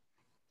better.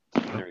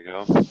 There we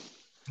go.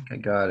 I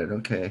got it.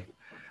 Okay.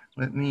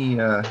 Let me,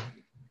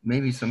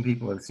 maybe some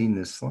people have seen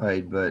this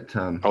slide, but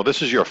oh,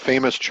 this is your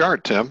famous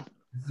chart, Tim.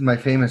 this is my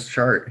famous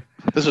chart.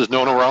 This is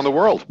known around the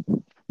world.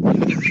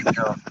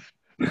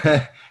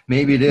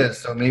 Maybe it is.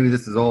 So maybe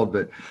this is old,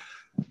 but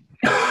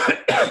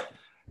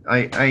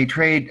I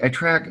track,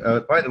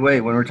 by the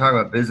way, when we're talking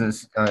about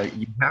business,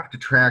 you have to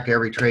track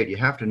every trade. You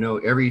have to know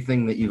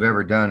everything that you've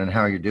ever done and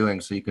how you're doing,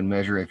 so you can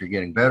measure if you're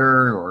getting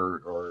better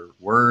or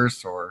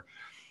worse, or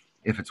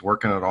if it's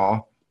working at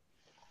all.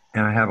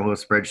 And I have a little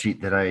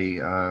spreadsheet that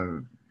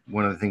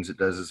one of the things it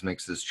does is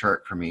makes this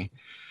chart for me.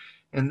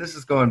 And this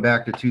is going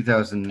back to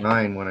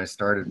 2009 when I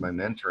started my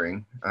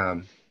mentoring.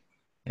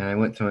 And I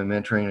went through my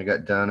mentoring. I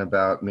got done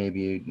about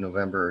maybe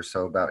November or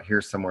so, about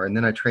here somewhere. And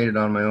then I traded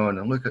on my own.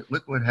 And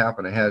look what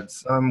happened. I had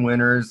some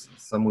winners,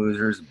 some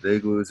losers,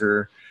 big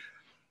loser,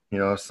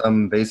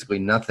 some basically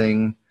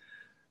nothing,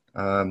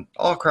 all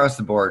across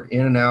the board,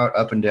 in and out,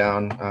 up and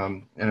down.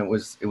 And it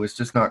was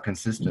just not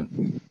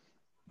consistent.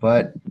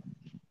 But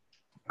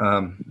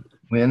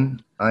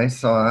when I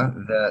saw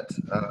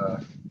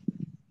that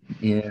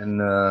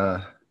in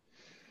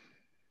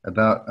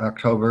about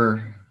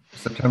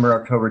September,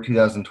 October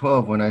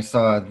 2012, when I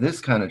saw this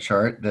kind of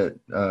chart, that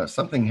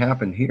something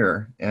happened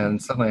here,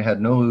 and suddenly I had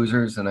no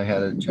losers, and I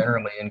had a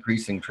generally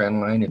increasing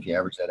trend line. If you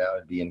average that out,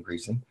 it'd be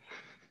increasing.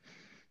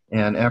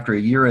 And after a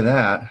year of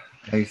that,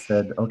 I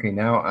said, okay,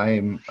 now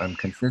I'm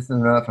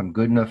consistent enough, I'm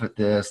good enough at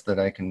this that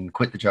I can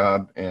quit the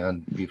job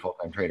and be a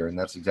full-time trader. And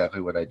that's exactly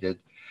what I did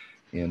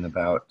in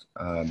about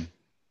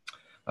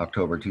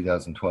October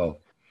 2012,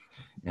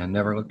 and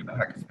never looked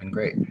back. It's been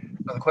great.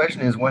 So the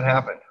question is, what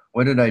happened?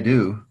 What did I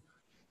do?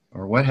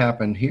 Or what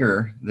happened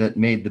here that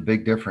made the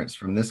big difference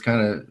from this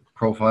kind of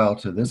profile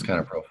to this kind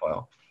of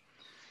profile?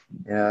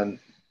 And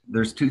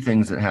there's two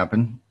things that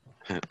happened.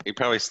 You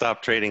probably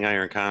stopped trading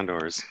iron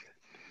condors.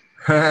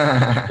 You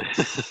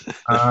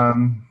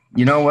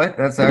know what?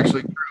 That's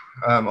actually true.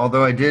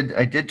 Although I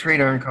did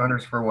trade iron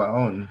condors for a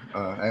while, and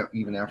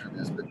even after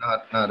this, but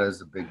not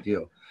as a big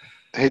deal.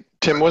 Hey,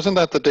 Tim, wasn't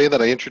that the day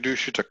that I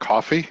introduced you to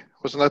coffee?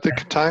 Wasn't that the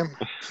time?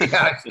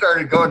 Yeah, I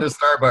started going to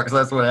Starbucks.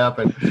 That's what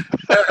happened.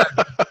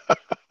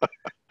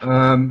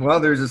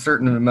 Well, there's a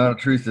certain amount of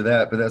truth to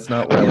that, but that's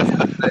not what I was going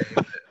to say.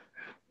 But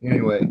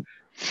anyway,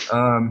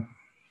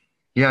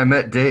 yeah, I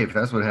met Dave.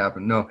 That's what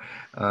happened. No,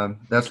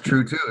 that's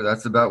true too.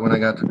 That's about when I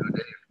got to know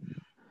Dave.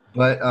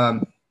 But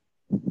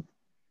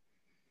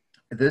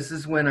this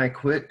is when I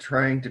quit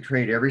trying to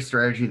trade every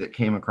strategy that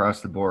came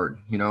across the board.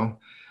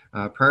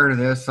 Prior to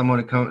this, someone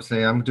would come and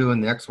say, I'm doing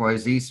the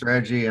XYZ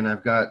strategy and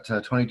I've got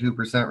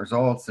 22%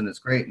 results and it's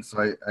great. And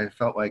so I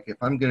felt like if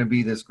I'm going to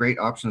be this great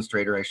options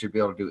trader, I should be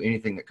able to do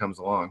anything that comes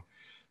along.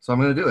 So I'm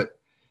going to do it.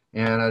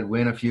 And I'd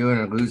win a few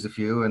and I'd lose a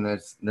few, and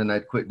then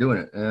I'd quit doing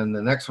it. And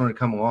the next one would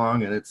come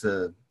along and it's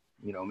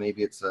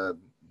maybe it's a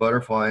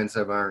butterfly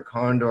instead of iron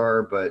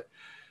condor, but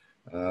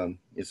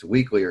it's a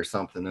weekly or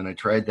something. And I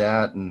tried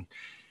that. And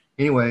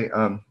anyway,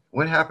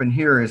 what happened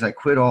here is I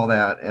quit all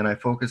that and I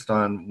focused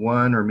on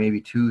one or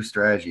maybe two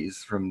strategies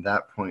from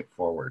that point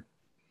forward.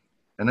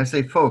 And I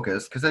say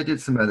focus because I did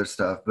some other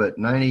stuff, but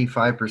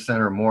 95%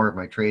 or more of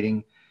my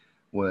trading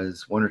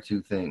was one or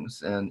two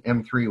things. And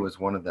M3 was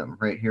one of them.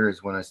 Right here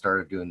is when I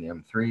started doing the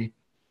M3,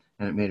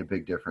 and it made a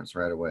big difference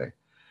right away.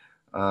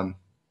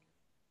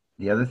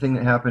 The other thing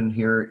that happened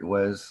here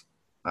was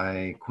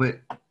I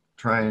quit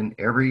trying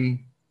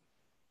every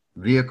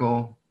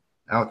vehicle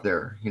out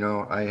there. You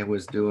know, I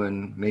was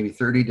doing maybe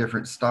 30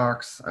 different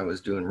stocks. I was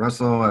doing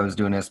Russell, I was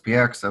doing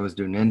SPX, I was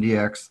doing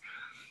NDX,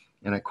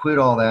 and I quit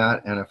all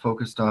that and I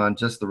focused on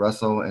just the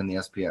Russell and the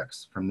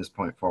SPX from this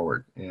point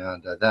forward.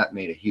 And that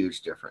made a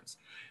huge difference.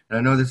 And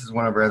I know this is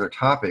one of our other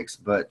topics,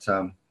 but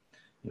you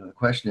know, the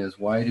question is,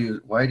 why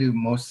do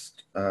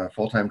most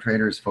full-time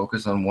traders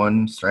focus on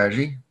one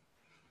strategy?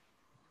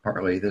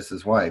 Partly this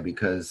is why,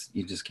 because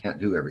you just can't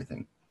do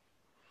everything.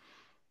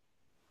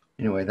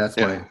 Anyway, that's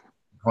my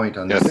point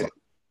on this.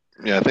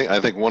 I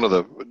think one of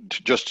the,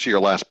 just to your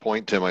last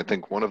point, Tim, I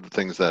think one of the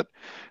things that,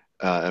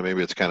 and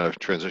maybe it's kind of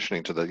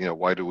transitioning to the, you know,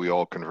 why do we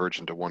all converge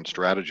into one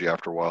strategy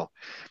after a while?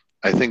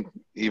 I think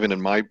even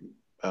in my,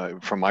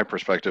 from my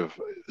perspective,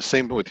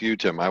 same with you,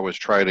 Tim, I was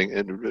trying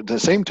in the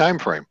same time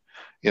frame.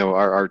 You know,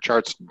 our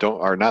charts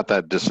are not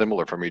that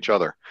dissimilar from each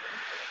other.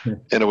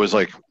 And it was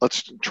like,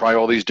 let's try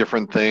all these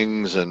different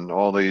things and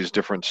all these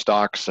different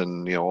stocks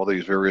and, you know, all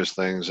these various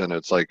things. And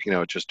it's like, you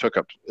know, it just took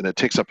up, and it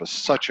takes up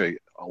such a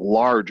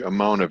large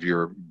amount of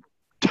your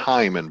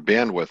time and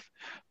bandwidth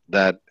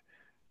that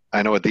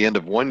I know at the end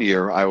of one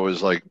year, I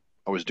was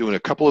doing a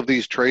couple of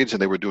these trades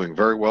and they were doing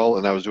very well.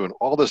 And I was doing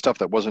all the stuff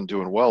that wasn't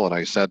doing well. And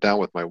I sat down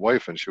with my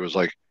wife and she was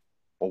like,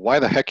 well, why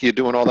the heck are you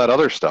doing all that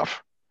other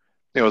stuff?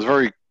 You know, it was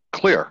very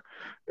clear,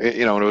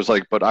 you know, and it was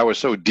like, but I was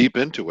so deep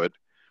into it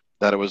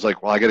that it was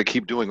like, well, I got to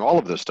keep doing all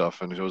of this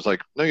stuff. And it was like,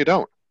 no, you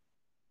don't.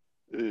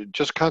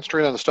 Just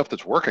concentrate on the stuff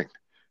that's working.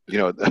 You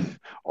know,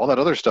 all that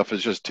other stuff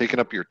is just taking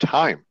up your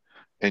time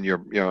and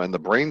your, you know, and the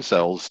brain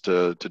cells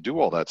to do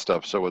all that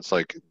stuff. So it's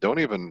like, don't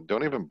even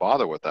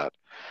bother with that.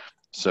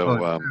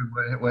 So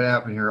what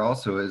happened here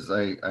also is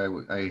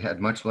I had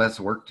much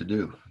less work to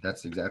do.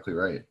 That's exactly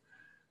right.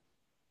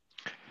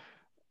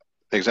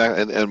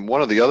 Exactly. And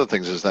one of the other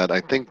things is that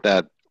I think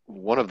that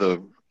one of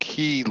the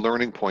key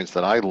learning points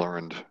that I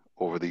learned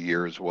over the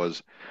years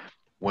was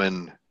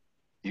when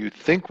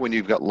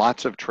you've got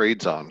lots of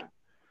trades on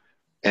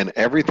and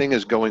everything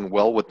is going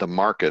well with the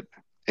market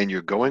and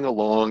you're going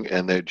along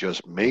and they're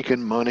just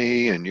making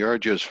money and you're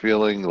just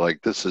feeling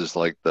like this is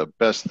like the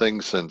best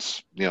thing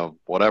since, you know,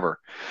 whatever.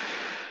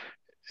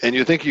 And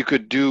you think you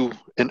could do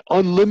an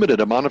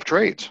unlimited amount of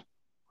trades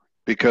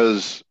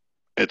because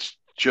it's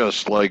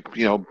just like,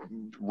 you know,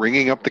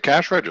 ringing up the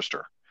cash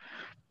register.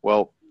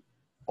 Well,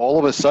 all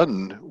of a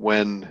sudden,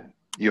 when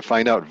you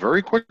find out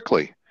very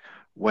quickly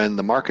when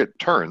the market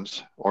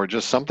turns or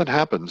just something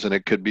happens, and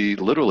it could be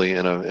literally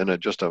in a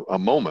just a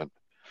moment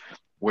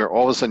where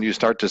all of a sudden you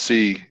start to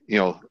see, you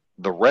know,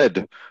 the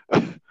red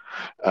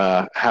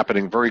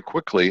happening very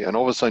quickly. And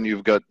all of a sudden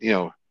you've got, you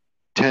know,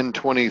 10,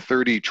 20,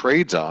 30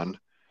 trades on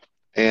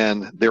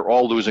and they're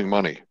all losing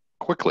money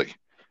quickly.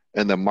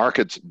 And the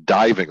market's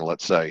diving,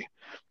 let's say.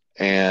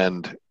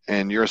 And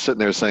you're sitting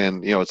there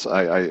saying, you know, it's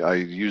I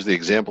use the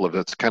example of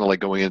it's kind of like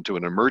going into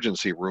an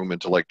emergency room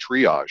into like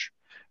triage.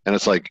 And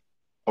it's like,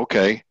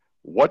 okay,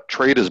 what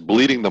trade is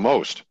bleeding the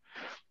most?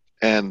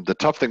 And the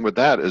tough thing with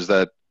that is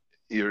that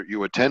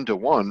you attend to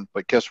one,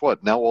 but guess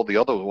what? Now all the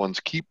other ones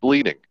keep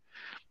bleeding.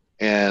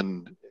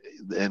 And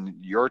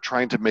you're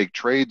trying to make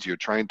trades, you're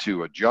trying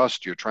to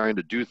adjust, you're trying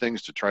to do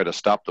things to try to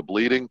stop the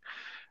bleeding.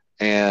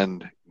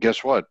 And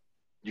guess what?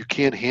 You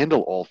can't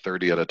handle all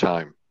 30 at a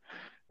time.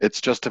 It's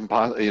just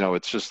impossible. You know,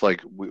 it's just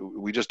like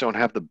we just don't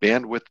have the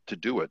bandwidth to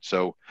do it.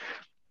 So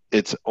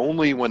it's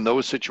only when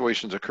those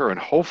situations occur, and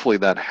hopefully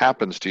that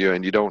happens to you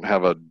and you don't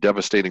have a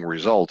devastating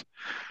result,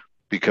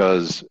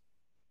 because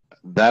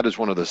that is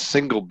one of the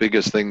single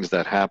biggest things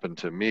that happened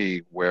to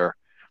me where,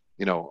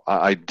 you know,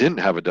 I didn't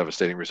have a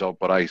devastating result,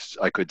 but I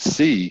could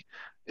see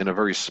in a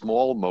very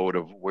small mode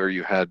of where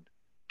you had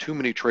too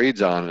many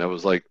trades on, and I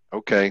was like,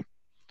 okay,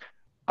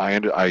 I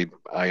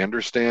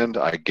understand,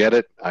 I get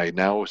it, I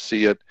now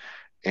see it.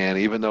 And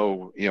even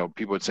though, you know,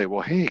 people would say,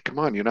 well, hey, come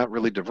on, you're not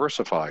really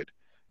diversified.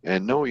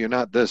 And no, you're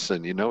not this,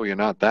 and you know, you're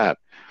not that.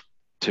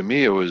 To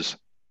me, it was,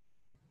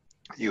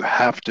 you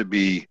have to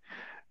be,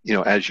 you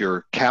know, as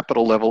your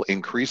capital level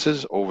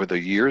increases over the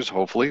years,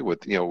 hopefully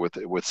with, you know,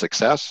 with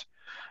success,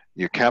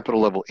 your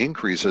capital level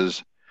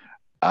increases.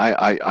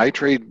 I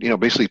trade, you know,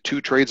 basically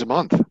 2 trades a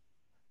month,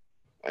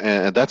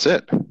 and that's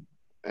it.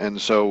 And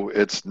so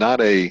it's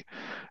not a,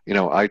 you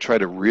know, I try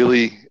to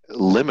really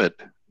limit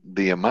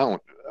the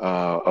amount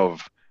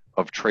of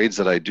trades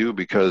that I do,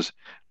 because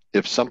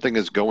if something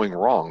is going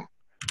wrong,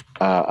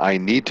 I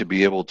need to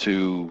be able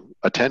to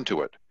attend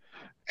to it.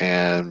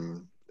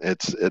 And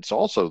it's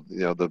also,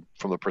 you know,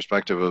 from the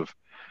perspective of,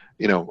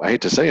 you know, I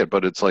hate to say it,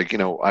 but it's like, you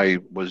know, I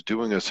was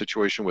doing a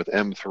situation with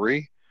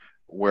M3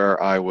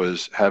 where I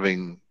was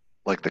having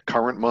like the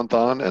current month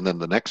on and then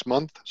the next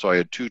month. So I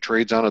had 2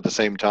 trades on at the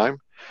same time.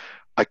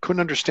 I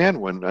couldn't understand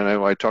and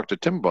I talked to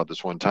Tim about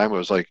this one time. I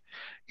was like,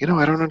 you know,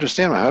 I don't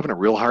understand. I'm having a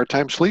real hard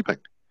time sleeping.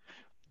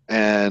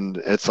 And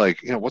it's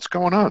like, you know, what's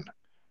going on?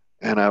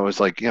 And I was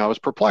like, you know, I was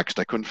perplexed.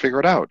 I couldn't figure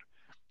it out.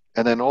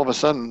 And then all of a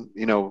sudden,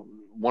 you know,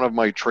 one of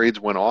my trades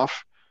went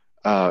off,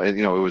 and,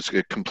 you know,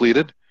 it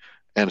completed.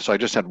 And so I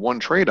just had 1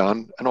 trade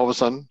on, and all of a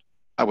sudden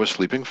I was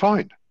sleeping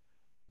fine.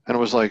 And it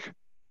was like,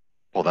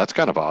 well, that's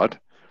kind of odd.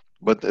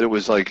 But it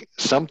was like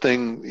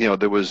something,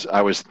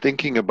 I was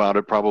thinking about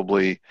it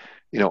probably,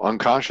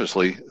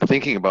 unconsciously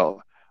thinking about,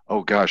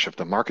 oh gosh, if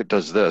the market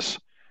does this,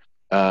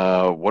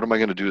 what am I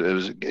going to do? It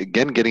was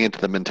again getting into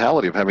the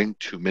mentality of having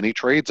too many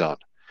trades on.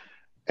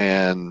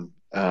 And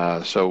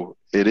so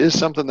it is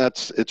something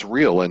it's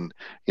real. And,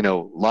 a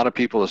lot of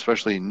people,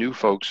 especially new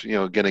folks,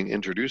 getting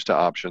introduced to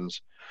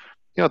options,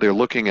 they're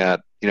looking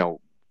at,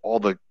 all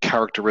the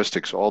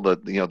characteristics, all the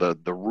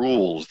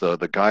rules, the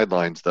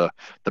guidelines,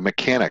 the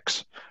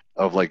mechanics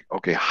of like,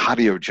 okay, how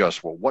do you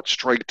adjust? Well, what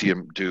strike do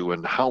you do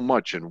and how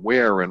much and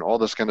where and all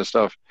this kind of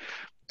stuff.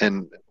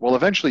 And well,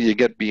 eventually you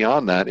get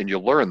beyond that and you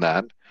learn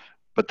that,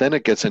 but then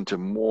it gets into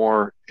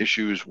more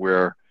issues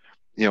where,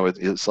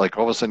 it's like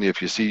all of a sudden,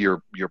 if you see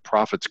your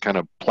profits kind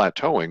of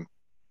plateauing,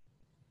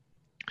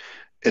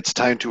 it's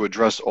time to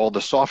address all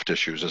the soft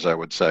issues, as I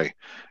would say.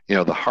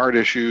 The hard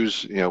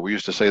issues, we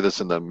used to say this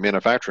in the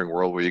manufacturing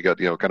world where you got,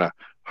 kind of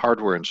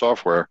hardware and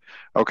software.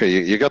 Okay,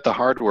 you got the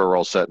hardware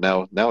all set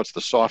now. Now it's the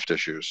soft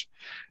issues.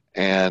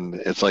 And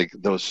it's like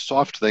those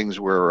soft things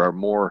are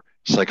more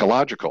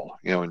psychological,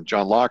 and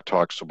John Locke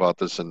talks about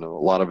this in a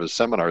lot of his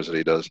seminars that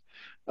he does,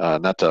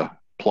 not to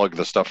plug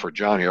the stuff for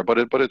John here, but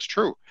it's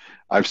true.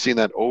 I've seen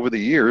that over the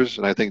years,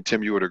 and I think,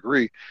 Tim, you would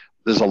agree,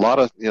 there's a lot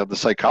of, the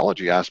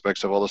psychology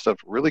aspects of all this stuff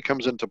really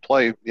comes into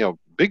play,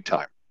 big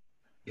time.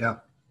 Yeah.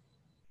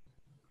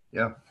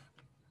 Yeah.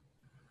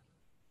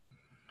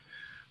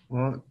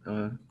 Well,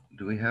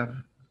 do we have,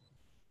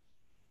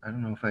 I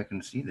don't know if I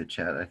can see the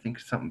chat. I think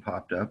something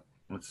popped up.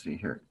 Let's see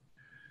here.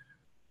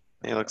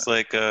 It looks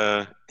like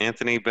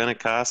Anthony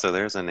Benacasa.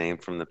 There's a name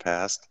from the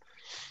past.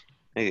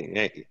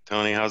 Hey,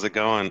 Tony, how's it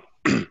going?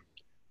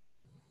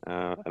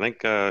 I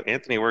think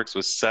Anthony works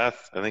with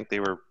Seth. I think they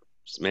were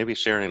maybe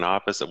sharing an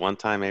office at one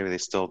time. Maybe they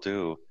still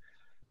do.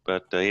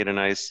 But he had a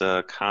nice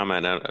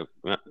comment.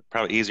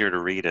 Probably easier to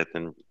read it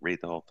than read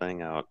the whole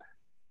thing out.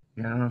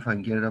 Yeah, I don't know if I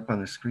can get it up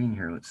on the screen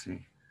here. Let's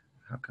see.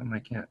 How come I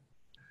can't?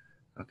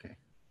 Okay.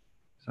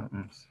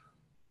 Something's...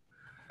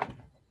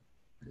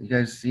 You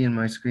guys seeing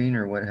my screen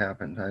or what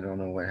happened? I don't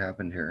know what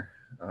happened here.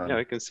 Yeah,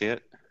 we can see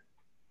it.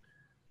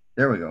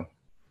 There we go.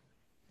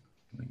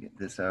 Let me get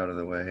this out of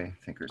the way.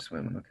 Think or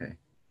swim. Okay.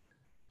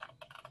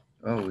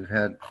 Oh, we've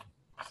had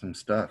some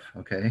stuff.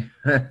 Okay.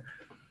 Let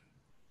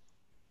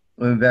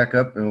me back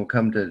up and we'll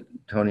come to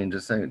Tony in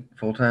just a second.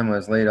 Full time, I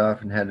was laid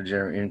off and had to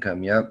generate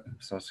income. Yep.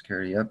 Social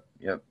Security.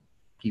 Yep.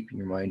 Keeping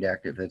your mind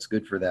active. That's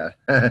good for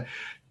that.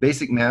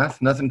 Basic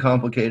math, nothing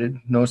complicated.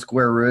 No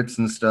square roots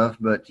and stuff,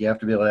 but you have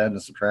to be able to add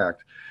and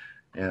subtract.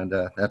 And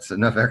that's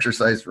enough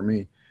exercise for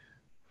me.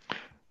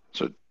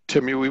 So,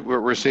 Tim,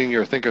 we're seeing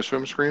your Think or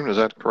Swim screen. Is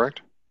that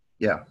correct?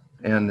 Yeah.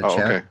 And the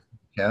chat. Okay.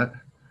 Chat.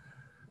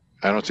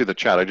 I don't see the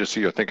chat. I just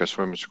see your Think or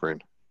Swim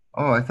screen.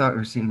 Oh, I thought we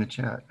were seeing the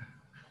chat.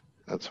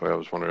 That's why I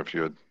was wondering if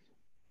you had.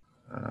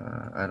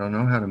 I don't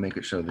know how to make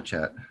it show the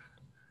chat.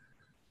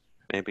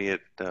 Maybe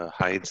it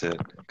hides it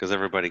because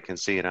everybody can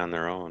see it on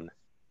their own.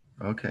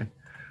 Okay.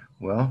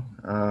 Well,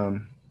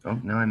 oh,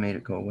 now I made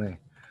it go away.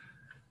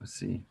 Let's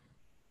see.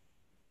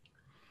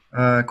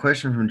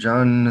 Question from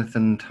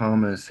Jonathan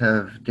Thomas.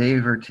 Have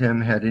Dave or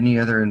Tim had any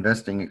other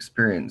investing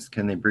experience?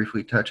 Can they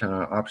briefly touch on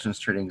options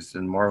trading has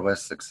been more or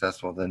less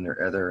successful than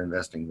their other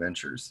investing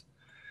ventures?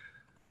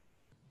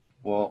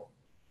 Well,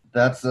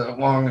 that's a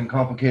long and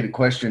complicated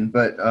question,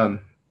 but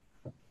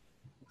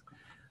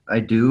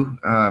I do.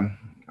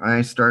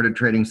 I started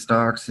trading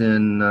stocks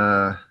in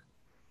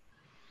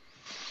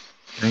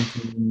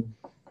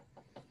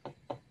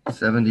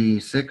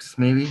 1976,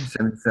 maybe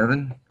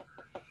 77.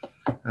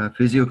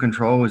 Physio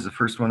Control was the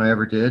first one I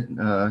ever did.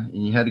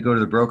 And you had to go to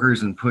the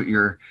brokers and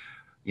you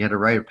had to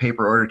write a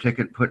paper order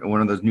ticket, put in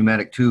one of those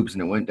pneumatic tubes,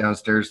 and it went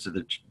downstairs to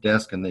the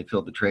desk and they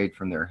filled the trade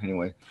from there.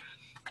 Anyway,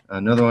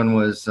 another one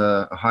was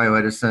Ohio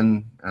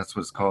Edison. That's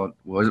what it's called,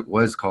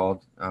 was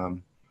called.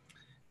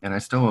 And I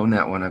still own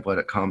that one. I've let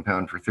it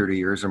compound for 30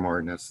 years or more,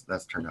 and that's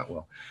turned out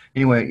well.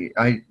 Anyway,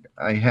 I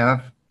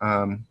have,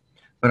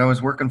 but I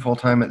was working full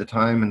time at the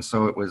time, and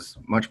so it was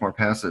much more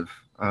passive.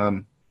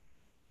 And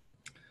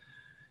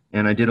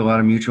I did a lot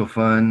of mutual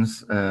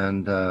funds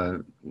and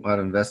a lot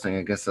of investing.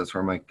 I guess that's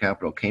where my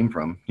capital came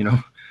from,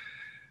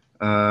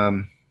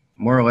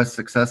 more or less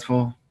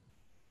successful.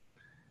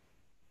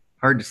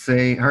 Hard to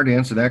say, hard to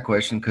answer that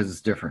question because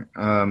it's different.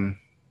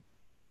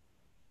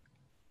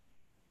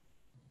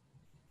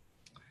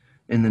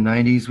 In the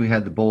 90s, we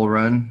had the bull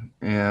run,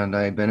 and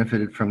I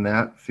benefited from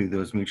that through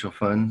those mutual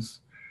funds.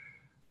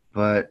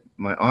 But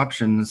my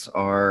options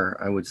are,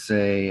 I would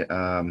say,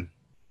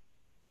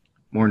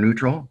 more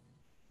neutral,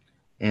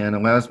 and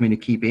allows me to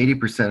keep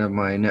 80% of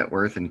my net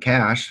worth in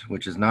cash,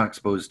 which is not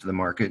exposed to the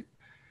market.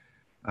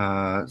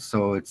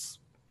 So it's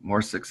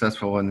more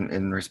successful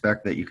in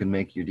respect that you can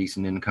make your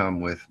decent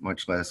income with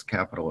much less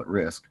capital at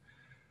risk.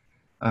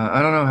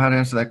 I don't know how to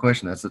answer that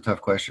question. That's a tough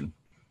question.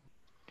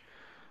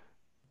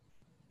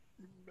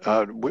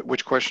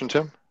 Which question,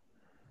 Tim?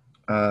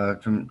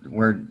 from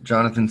where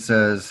Jonathan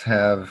says,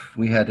 have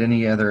we had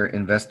any other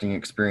investing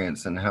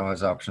experience, and how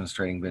has options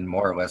trading been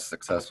more or less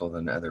successful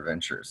than other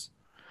ventures?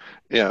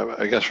 Yeah,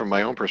 I guess from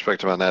my own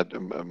perspective on that,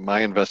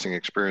 my investing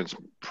experience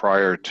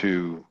prior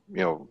to,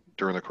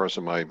 during the course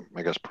of my,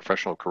 I guess,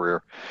 professional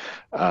career,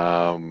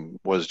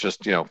 was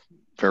just,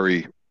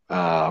 very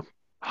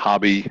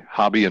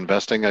hobby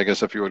investing, I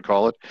guess, if you would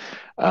call it.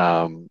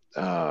 Um,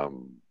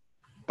 um,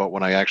 but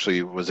when I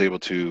actually was able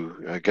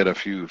to get a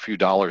few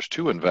dollars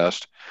to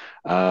invest,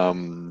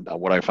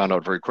 what I found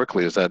out very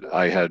quickly is that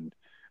I had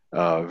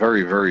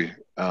very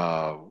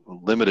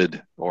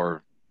limited,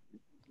 or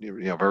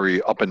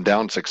very up and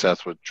down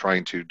success with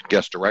trying to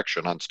guess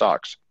direction on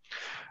stocks.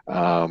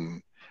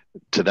 Um,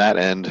 to that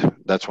end,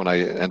 that's when I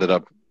ended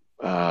up,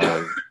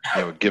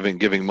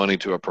 giving money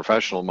to a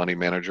professional money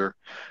manager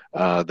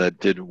that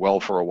did well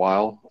for a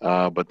while.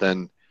 But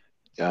then,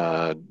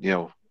 uh,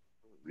 you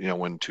know,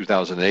 when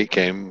 2008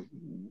 came,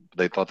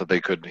 they thought that they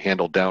could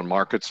handle down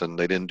markets, and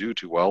they didn't do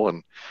too well.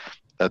 And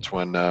that's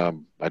when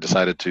I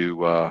decided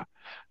to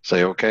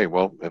say, okay,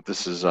 well, if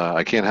this is,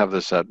 I can't have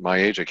this at my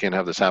age. I can't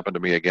have this happen to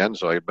me again.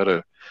 So I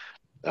better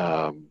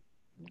um,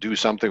 do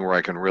something where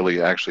I can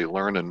really actually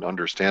learn and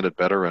understand it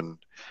better. And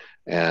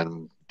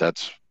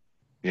that's,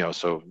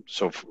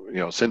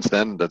 since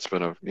then, that's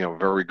been a,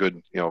 very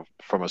good,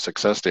 from a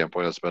success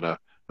standpoint, it's been a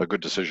good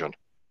decision.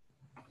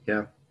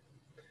 Yeah.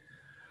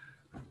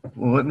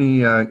 Well, let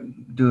me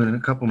do a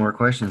couple more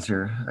questions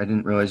here. I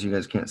didn't realize you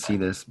guys can't see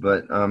this,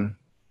 but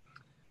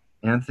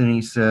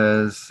Anthony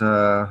says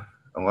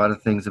a lot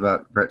of things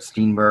about Brett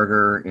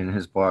Steenbarger in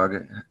his blog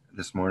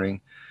this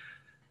morning.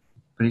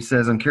 But he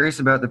says, I'm curious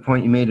about the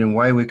point you made and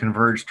why we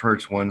converged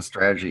towards one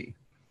strategy.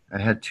 I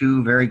had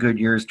 2 very good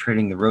years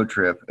trading the road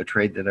trip, a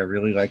trade that I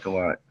really like a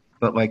lot.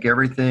 But like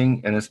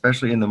everything, and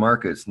especially in the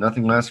markets,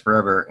 nothing lasts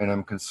forever, and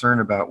I'm concerned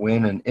about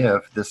when and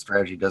if this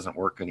strategy doesn't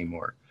work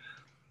anymore.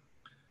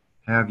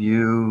 Have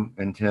you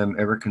and Tim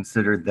ever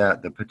considered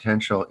that the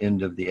potential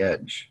end of the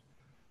edge?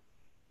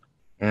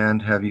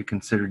 And have you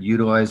considered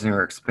utilizing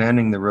or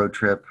expanding the road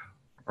trip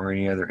or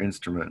any other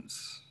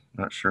instruments?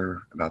 Not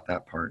sure about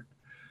that part.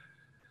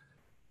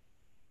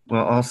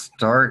 Well, I'll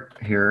start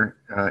here,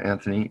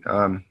 Anthony.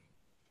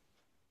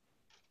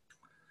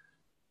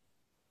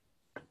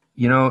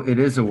 It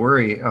is a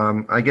worry.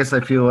 I guess I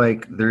feel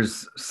like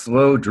there's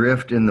slow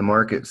drift in the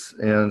markets,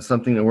 and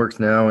something that works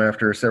now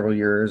after several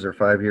years or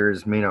 5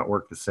 years may not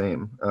work the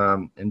same.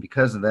 And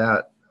because of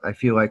that, I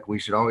feel like we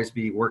should always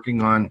be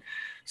working on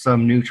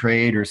some new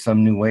trade or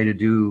some new way to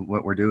do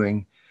what we're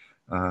doing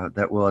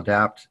that will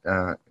adapt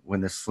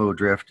when this slow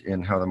drift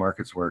in how the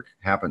markets work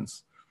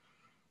happens.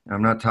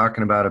 I'm not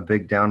talking about a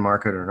big down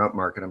market or an up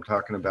market. I'm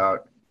talking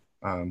about,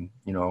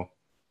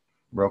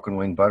 broken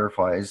wing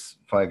butterflies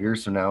 5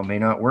 years from now may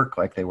not work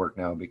like they work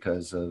now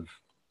because of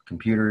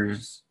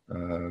computers,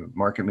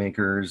 market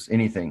makers,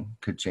 anything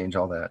could change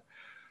all that.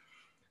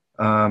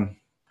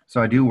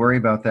 So I do worry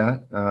about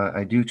that.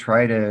 I do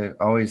try to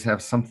always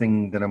have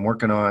something that I'm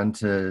working on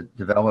to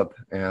develop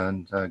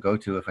and go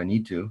to if I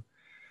need to.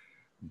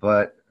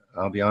 But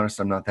I'll be honest,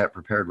 I'm not that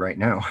prepared right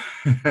now.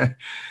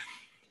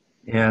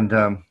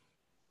 And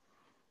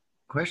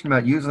question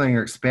about using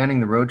or expanding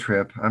the road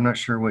trip, I'm not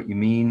sure what you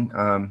mean.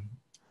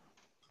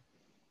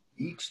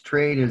 Each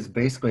trade is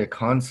basically a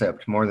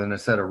concept more than a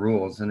set of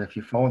rules. And if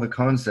you follow the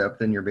concept,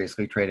 then you're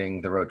basically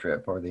trading the road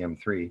trip or the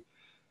M3.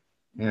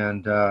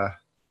 And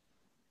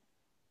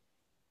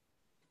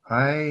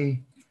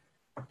I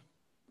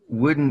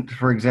wouldn't,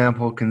 for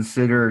example,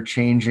 consider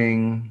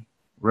changing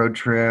road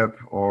trip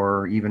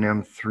or even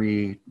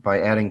M3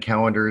 by adding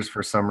calendars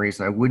for some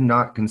reason. I would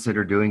not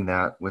consider doing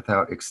that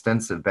without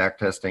extensive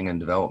backtesting and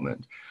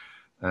development.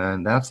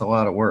 And that's a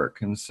lot of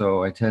work. And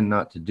so I tend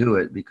not to do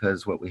it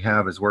because what we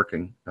have is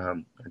working. I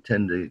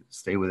tend to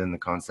stay within the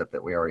concept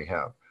that we already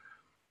have.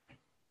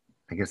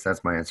 I guess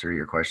that's my answer to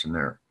your question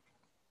there.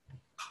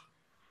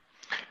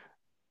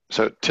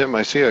 So, Tim,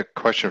 I see a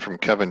question from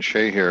Kevin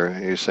Shea here.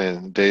 He's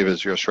saying, Dave,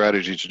 is your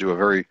strategy to do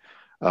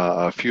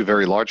a few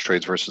very large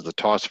trades versus the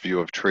toss view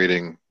of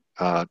trading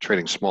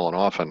small and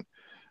often?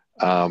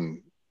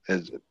 I'm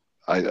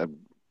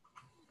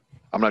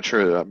not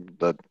sure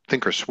the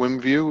think or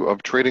swim view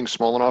of trading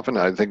small and often.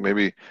 I think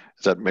maybe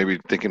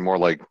thinking more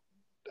like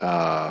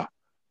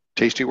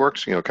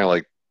Tastyworks, kind of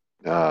like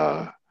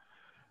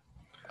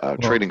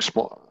trading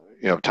small.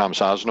 Tom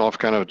Sosnoff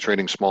kind of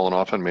trading small and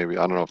often. Maybe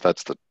I don't know if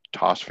that's the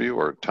toss view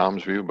or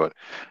Tom's view, but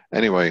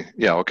anyway,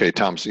 yeah, okay,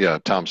 Tom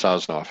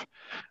Sosnoff.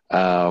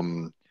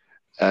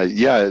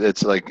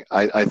 It's like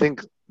I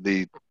think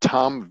the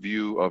Tom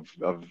view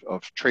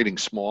of trading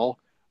small.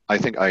 I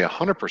think I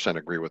 100%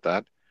 agree with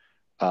that.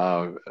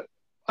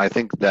 I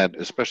think that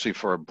especially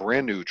for a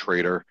brand new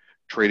trader,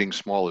 trading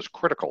small is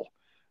critical.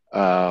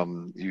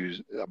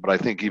 But I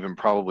think even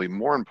probably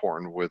more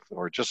important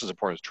or just as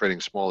important as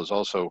trading small is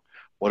also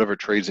whatever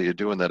trades that you're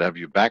doing that have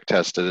you back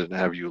tested and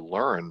have you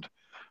learned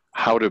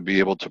how to be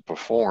able to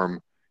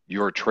perform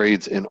your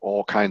trades in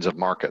all kinds of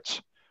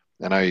markets.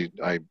 And I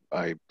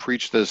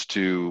preach this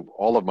to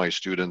all of my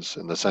students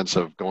in the sense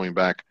of going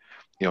back,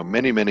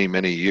 many, many,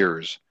 many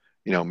years,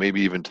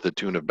 maybe even to the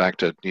tune of back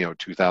to,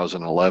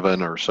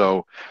 2011 or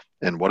so.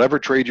 And whatever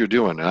trade you're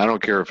doing, and I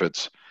don't care if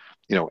it's,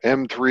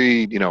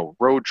 M3,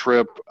 road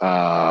trip,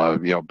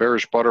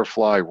 bearish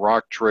butterfly,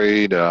 rock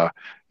trade,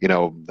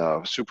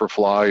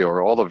 superfly,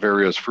 or all the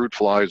various fruit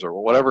flies,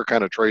 or whatever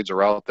kind of trades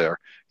are out there,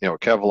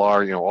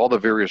 Kevlar, all the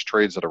various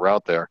trades that are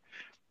out there.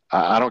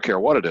 I don't care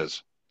what it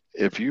is.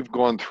 If you've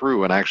gone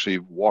through and actually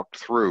walked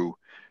through,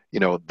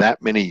 that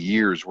many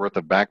years worth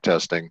of back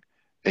testing,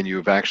 and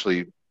you've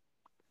actually,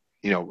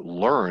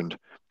 learned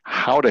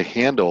how to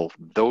handle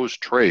those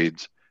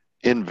trades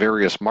in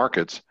various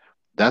markets,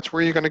 that's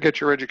where you're going to get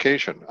your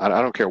education. I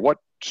don't care what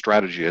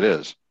strategy it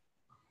is.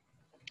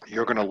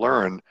 You're going to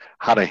learn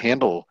how to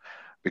handle,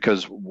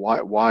 because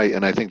why?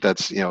 And I think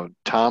that's,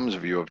 Tom's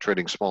view of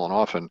trading small and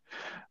often.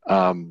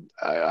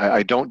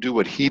 I don't do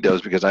what he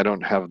does because I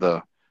don't have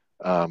the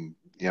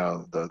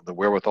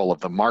wherewithal of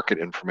the market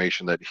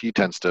information that he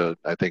tends to,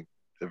 I think,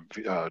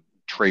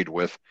 trade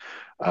with.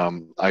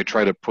 I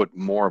try to put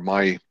more of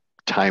my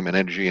time and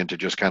energy into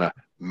just kind of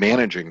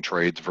managing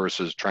trades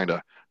versus trying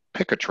to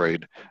pick a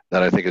trade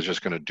that I think is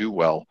just going to do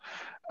well.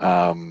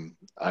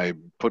 I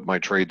put my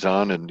trades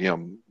on, and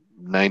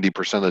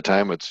 90% of the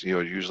time it's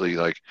usually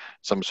like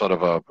some sort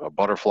of a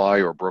butterfly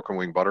or broken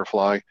wing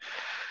butterfly,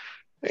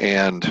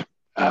 and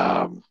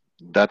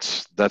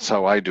that's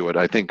how I do it.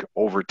 I think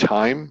over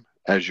time,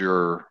 as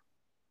your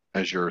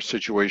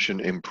situation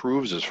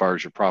improves as far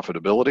as your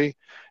profitability,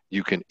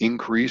 you can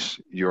increase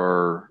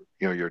your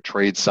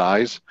trade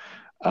size,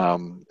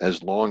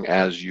 as long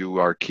as you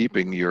are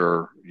keeping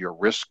your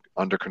risk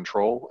under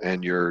control,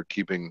 and you're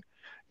keeping,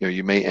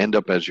 you may end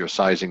up, as your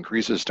size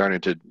increases,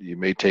 you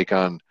may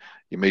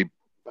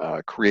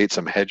create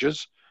some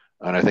hedges.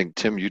 And I think,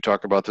 Tim, you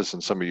talk about this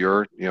in some of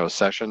your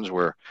sessions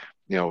where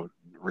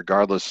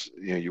regardless,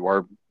 you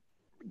are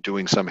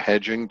doing some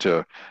hedging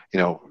to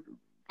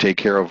take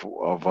care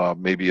of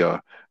maybe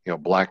a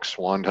black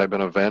swan type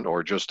of event,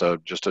 or just a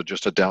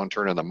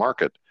downturn in the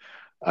market.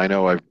 I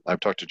know I've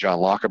talked to John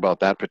Locke about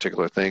that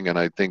particular thing, and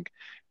I think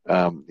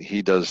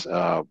he does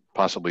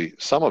possibly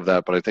some of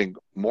that, but I think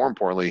more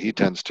importantly, he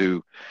tends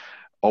to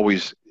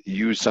always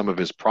use some of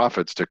his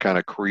profits to kind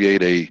of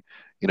create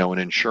an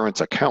insurance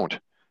account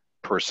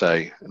per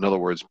se. In other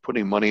words,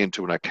 putting money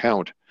into an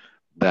account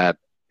that,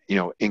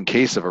 in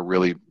case of a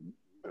really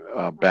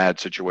bad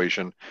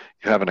situation,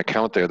 you have an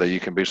account there that you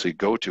can basically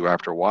go to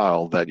after a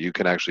while, that you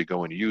can actually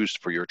go and use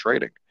for your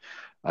trading.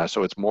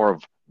 So it's more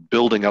of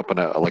building up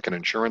like an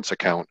insurance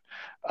account,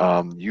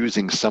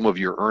 using some of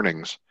your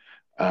earnings.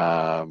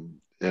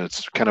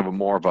 It's kind of a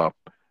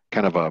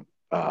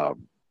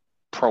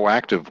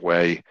proactive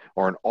way,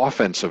 or an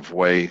offensive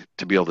way,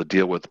 to be able to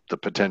deal with the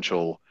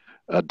potential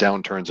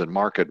downturns in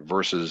market,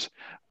 versus,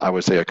 I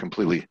would say, a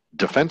completely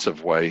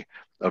defensive way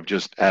of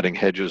just adding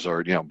hedges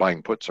or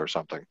buying puts or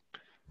something.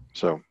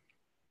 So,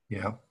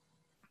 yeah.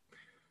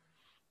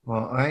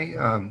 Well, I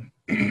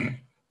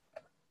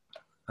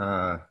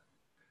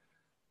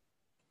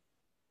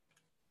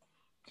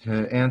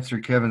to answer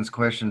Kevin's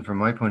question from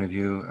my point of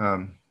view,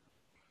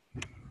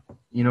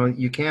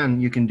 you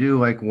can do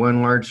like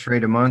one large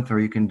trade a month, or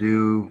you can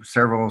do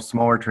several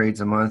smaller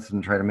trades a month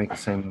and try to make the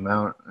same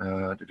amount,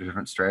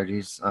 different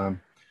strategies.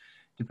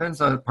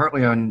 Depends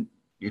partly on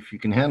if you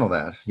can handle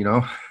that,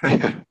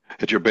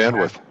 It's your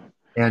bandwidth.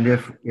 And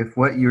if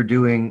what you're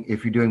doing,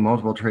 if you're doing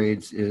multiple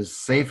trades, is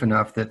safe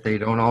enough that they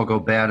don't all go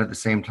bad at the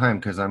same time.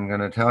 Because I'm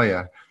going to tell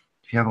you,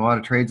 if you have a lot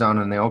of trades on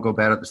and they all go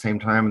bad at the same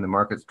time, and the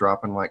market's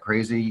dropping like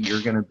crazy,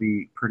 you're going to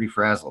be pretty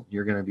frazzled.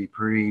 You're going to be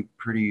pretty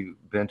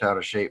bent out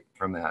of shape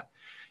from that.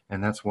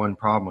 And that's one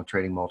problem with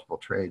trading multiple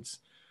trades.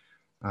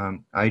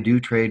 I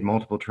do trade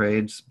multiple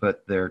trades,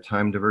 but they're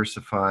time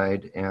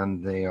diversified,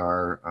 and they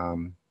are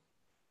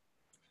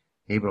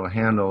able to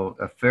handle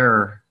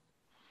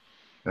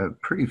a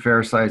pretty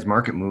fair sized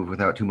market move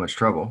without too much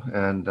trouble.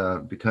 And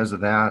because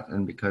of that,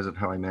 and because of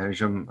how I manage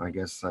them, I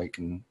guess I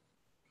can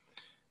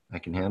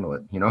handle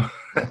it,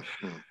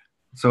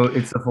 So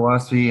it's a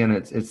philosophy, and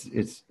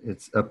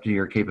it's up to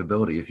your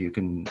capability if you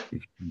can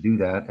do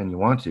that and you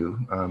want to.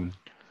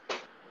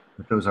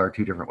 But those are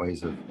two different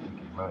ways of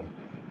making money.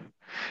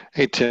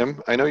 Hey,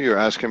 Tim, I know you're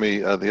asking me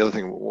the other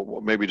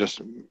thing, maybe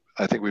just,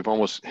 I think we've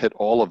almost hit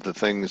all of the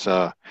things.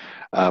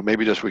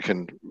 Maybe we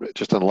can,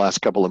 just in the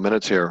last couple of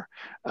minutes here,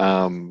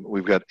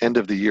 we've got end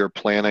of the year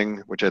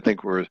planning, which I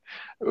think was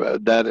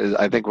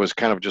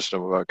kind of just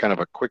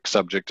a quick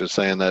subject, is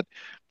saying that,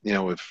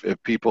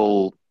 if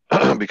people,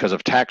 because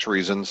of tax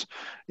reasons,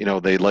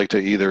 they like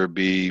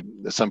to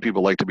some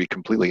people like to be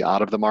completely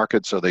out of the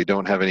market, so they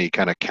don't have any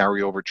kind of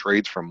carryover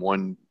trades from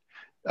one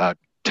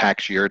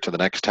tax year to the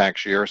next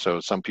tax year. So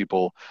some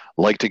people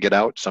like to get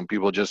out. Some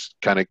people just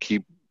kind of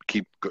keep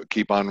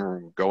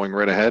on going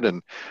right ahead,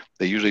 and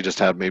they usually just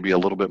have maybe a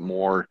little bit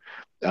more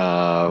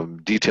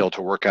detail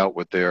to work out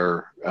with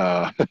their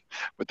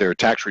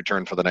tax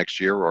return for the next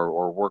year,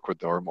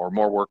 or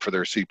more work for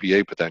their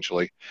CPA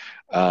potentially.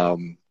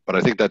 but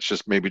I think that's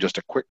just maybe just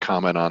a quick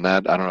comment on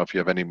that. I don't know if you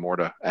have any more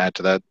to add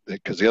to that,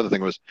 because the other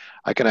thing was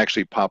I can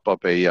actually pop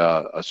up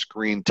a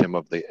screen, Tim,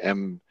 of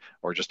the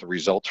or just the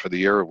results for the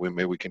year.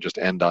 Maybe we can just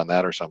end on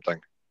that or something.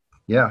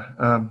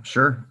 Yeah,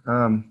 sure.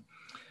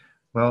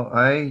 Well,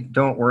 I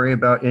don't worry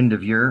about end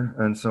of year,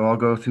 and so I'll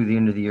go through the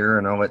end of the year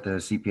and I'll let the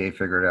CPA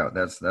figure it out.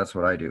 That's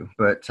what I do.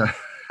 But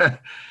and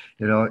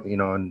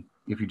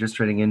if you're just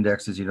trading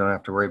indexes, you don't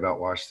have to worry about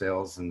wash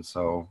sales, and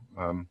so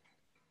I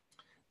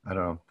don't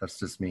know. That's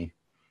just me.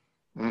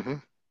 Mm-hmm.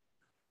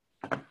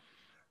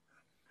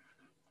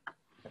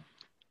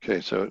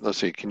 Okay, so let's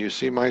see. Can you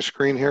see my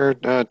screen here,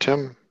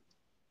 Tim?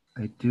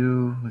 I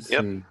do. Let's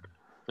see.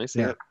 I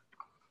see it.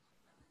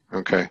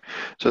 Okay,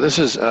 so this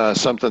is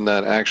something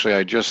that actually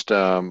I just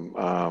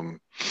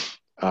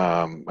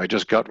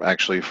got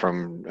actually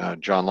from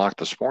John Locke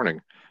this morning.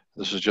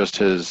 This is just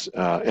his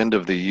end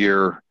of the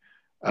year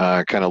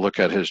kind of look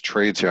at his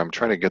trades here. I'm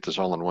trying to get this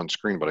all on one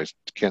screen, but I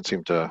can't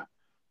seem to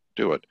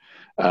do it.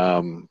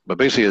 But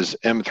basically his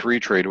M3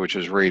 trade, which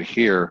is right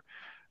here,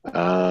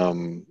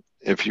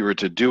 if you were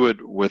to do it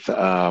with,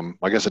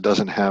 I guess it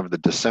doesn't have the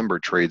December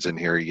trades in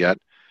here yet,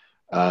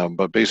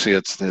 but basically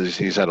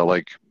he's had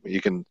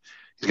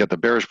he's got the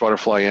Bearish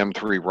Butterfly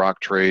M3 rock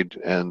trade,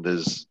 and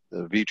his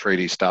V trade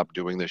he stopped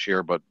doing this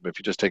year. But if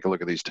you just take a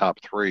look at these top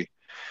three,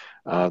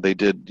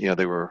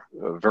 they were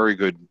very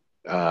good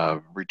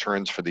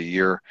returns for the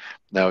year.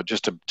 Now,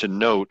 just to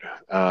note,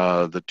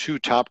 the two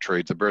top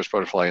trades, the Bearish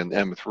Butterfly and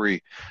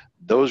M3,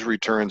 those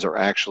returns are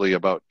actually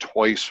about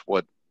twice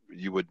what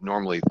you would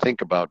normally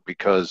think about,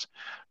 because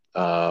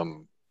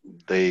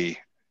they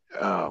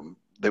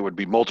would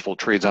be multiple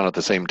trades on at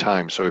the same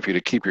time. So if you to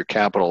keep your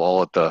capital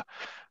all at the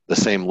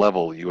same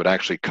level, you would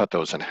actually cut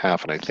those in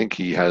half. And I think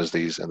he has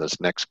these in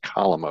this next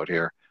column out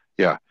here.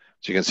 Yeah.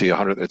 So you can see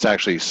 100, it's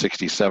actually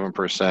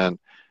 67%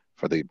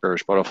 for the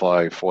Bearish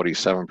Butterfly,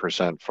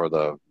 47% for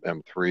the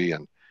M3,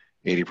 and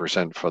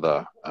 80% for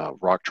the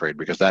rock trade,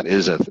 because that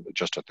is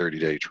just a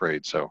 30-day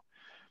trade. So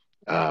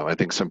I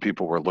think some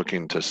people were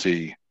looking to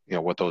see,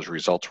 what those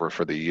results were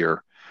for the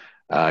year.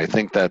 I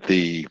think that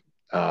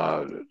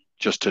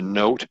just to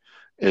note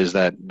is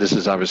that this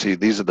is obviously,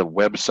 these are the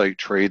website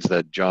trades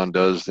that John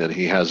does, that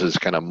he has his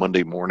kind of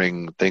Monday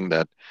morning thing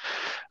that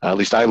at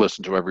least I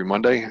listen to every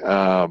Monday,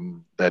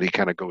 that he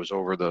kind of goes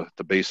over the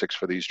basics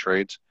for these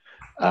trades.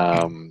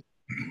 But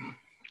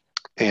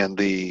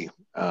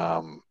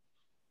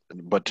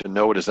to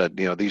note is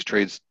that, these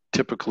trades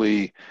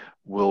typically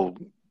will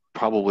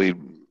probably,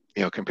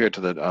 compared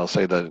to I'll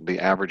say the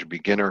average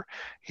beginner,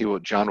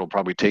 John will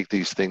probably take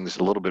these things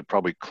a little bit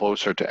probably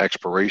closer to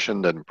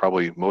expiration than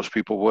probably most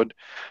people would.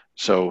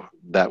 So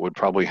that would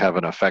probably have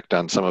an effect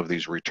on some of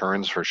these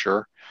returns for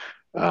sure.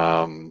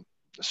 But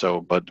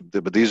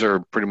these are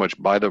pretty much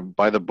by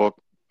the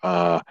book.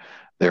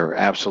 They're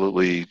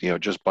absolutely,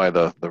 just by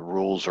the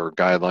rules or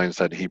guidelines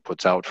that he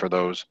puts out for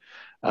those.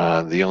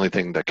 The only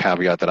thing, the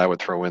caveat that I would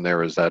throw in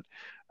there is that,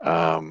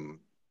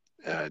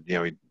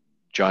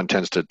 John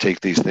tends to take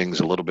these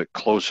things a little bit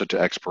closer to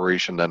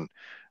expiration than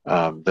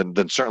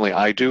certainly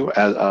I do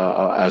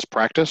as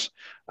practice.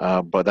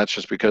 But that's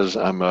just because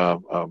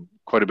I'm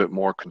quite a bit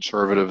more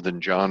conservative than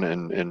John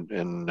in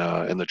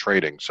the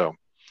trading. So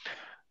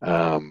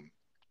I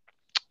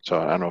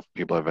don't know if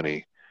people have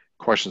any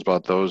questions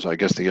about those. I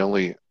guess the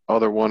only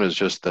other one is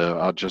just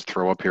I'll just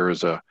throw up here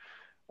is a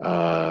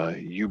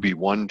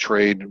UB1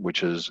 trade,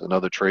 which is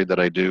another trade that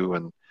I do,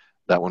 and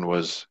that one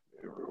was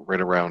right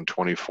around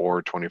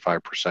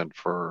 25%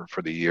 for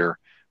the year,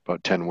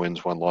 about 10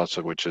 wins, 1 loss,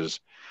 which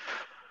is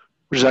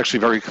actually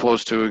very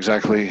close to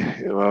exactly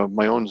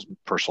my own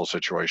personal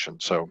situation.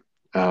 So,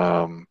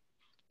 and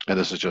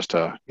this is just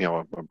a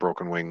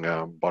broken wing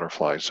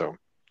butterfly. So,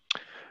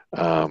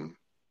 I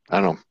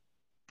don't know.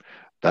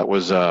 That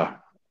was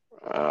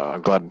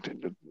I'm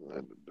glad.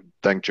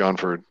 Thank John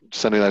for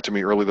sending that to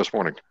me early this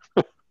morning,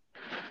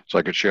 so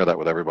I could share that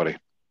with everybody.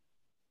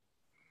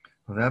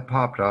 Well, that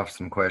popped off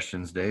some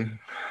questions, Dave.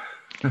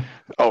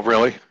 Oh,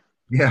 really?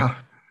 Yeah.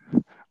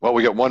 Well,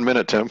 we got 1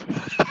 minute, Tim.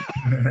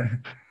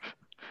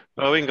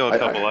 Well, we can go a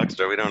couple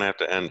extra. We don't have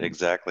to end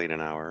exactly in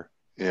an hour.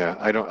 Yeah,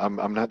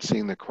 I'm not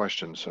seeing the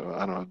questions, so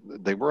I don't know.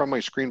 They were on my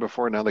screen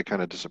before. Now they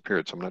kind of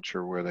disappeared, so I'm not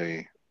sure where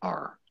they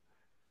are.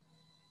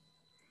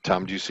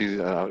 Tom, do you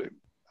see?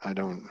 I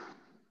don't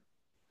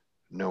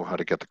know how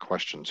to get the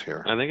questions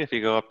here. I think if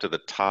you go up to the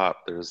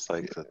top, there's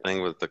like the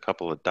thing with a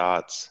couple of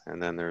dots, and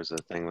then there's a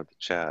thing with the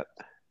chat.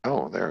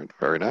 Oh, they're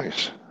very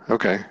nice.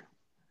 Okay.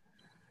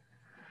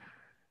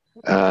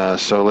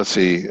 So let's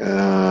see.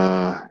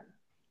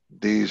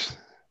 These,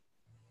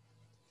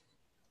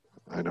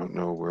 I don't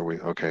know where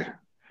okay.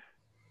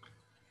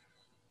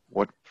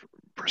 What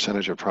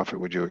percentage of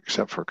profit would you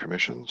accept for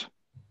commissions?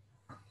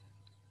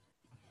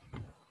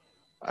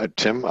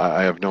 Tim,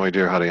 I have no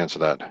idea how to answer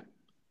that.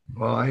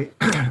 Well, I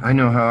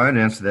know how I'd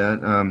answer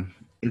that.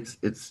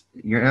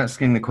 You're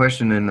asking the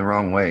question in the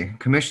wrong way.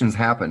 Commissions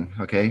happen,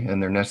 okay,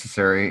 and they're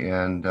necessary,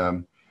 and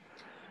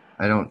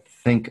I don't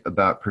think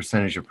about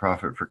percentage of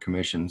profit for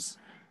commissions.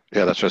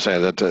 Yeah, that's what I'm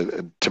saying.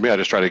 That to me, I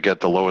just try to get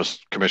the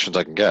lowest commissions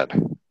I can get.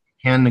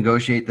 Can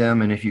negotiate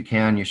them, and if you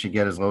can, you should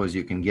get as low as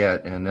you can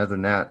get. And other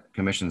than that,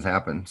 commissions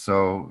happen.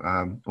 So,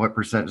 what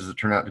percent does it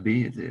turn out to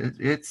be?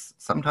 It's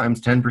sometimes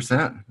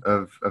 10%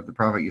 of the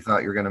profit you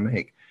thought you were going to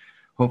make.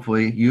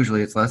 Hopefully,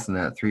 usually it's less than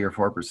that, 3 or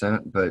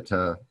 4%. But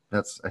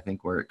that's, I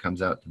think, where it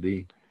comes out to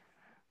be.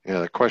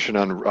 Yeah, the question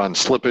on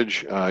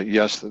slippage.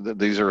 Yes,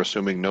 these are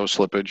assuming no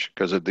slippage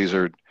because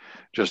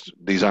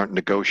these aren't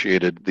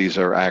negotiated. These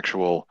are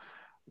actual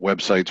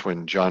websites.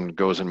 When John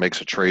goes and makes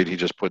a trade, he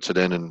just puts it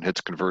in and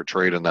hits convert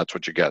trade, and that's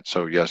what you get.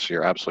 So yes,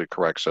 you're absolutely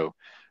correct. So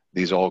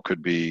these all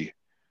could be.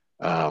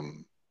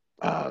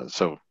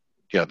 So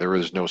yeah, there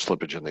is no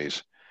slippage in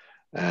these.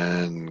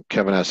 And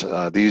Kevin asks,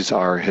 these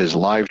are his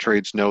live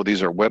trades? No,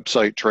 these are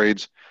website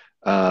trades.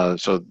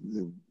 So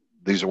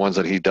these are ones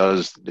that he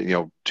does,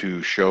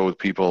 to show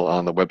people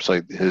on the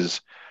website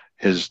his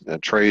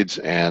trades,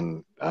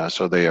 and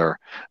so they're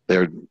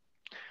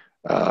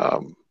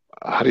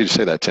how do you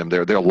say that, Tim?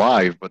 They're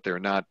live, but they're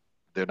not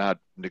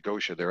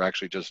negotiated. They're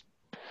actually just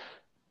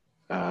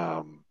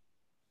Well,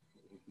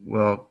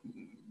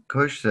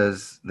 Kush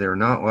says they're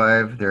not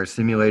live, they're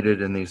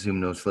simulated, and they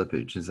assume no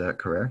slippage. Is that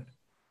correct?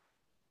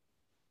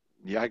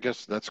 yeah, I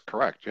guess that's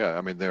correct. Yeah,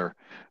 I mean they're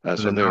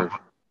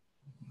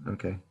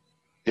okay.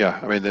 Yeah,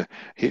 I mean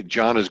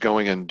John is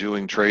going and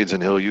doing trades,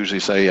 and he'll usually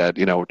say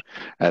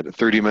at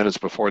 30 minutes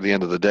before the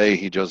end of the day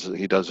he does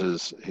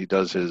his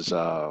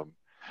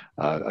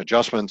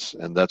adjustments,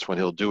 and that's when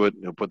he'll do it.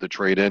 He'll put the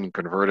trade in,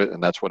 convert it,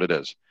 and that's what it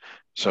is.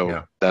 So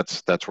Yeah.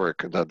 that's where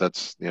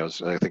that's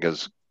I think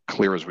as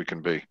clear as we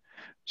can be.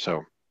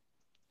 So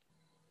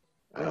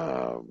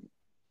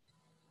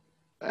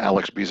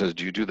Alex B says,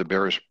 do you do the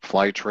bearish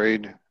fly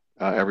trade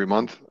every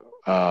month?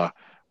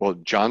 Well,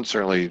 John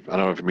certainly, I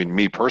don't know if you mean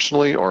me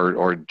personally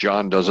or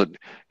John does it.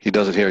 He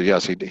does it here.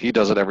 Yes, he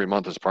does it every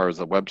month as far as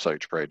the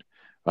website trade.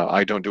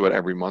 I don't do it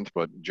every month,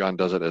 but John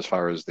does it as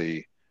far as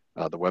the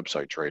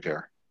website trade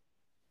here.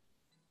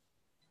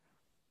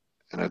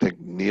 And I think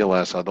Neil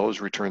asks, are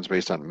those returns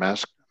based on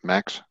max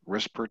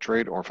risk per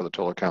trade or for the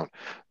total account?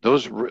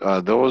 Those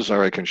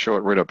are, I can show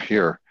it right up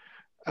here.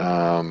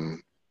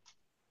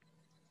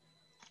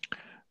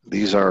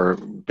 These are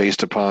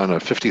based upon a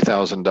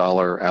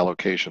 $50,000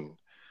 allocation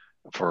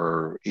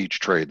for each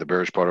trade, the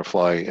Bearish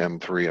Butterfly,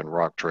 M3, and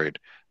Rock trade.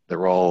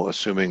 They're all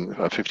assuming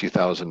a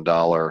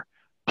 $50,000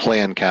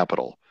 plan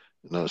capital.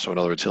 So in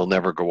other words, he'll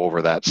never go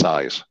over that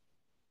size.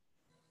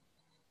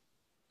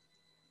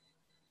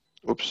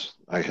 Oops,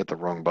 I hit the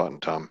wrong button,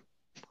 Tom.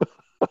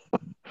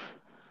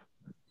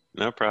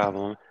 No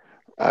problem.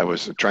 I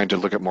was trying to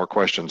look at more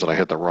questions and I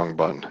hit the wrong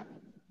button.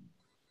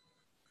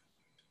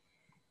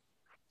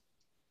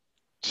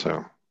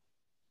 So.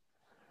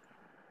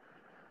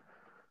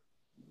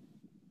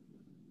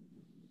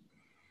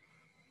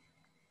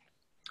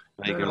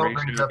 You can reach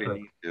him if you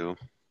need to.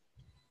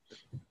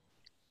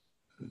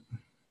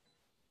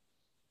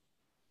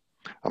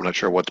 I'm not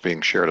sure what's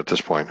being shared at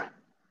this point.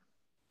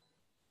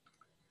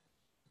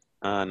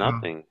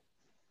 Nothing.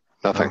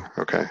 Nothing.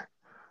 Okay.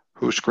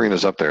 Whose screen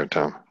is up there,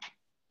 Tom?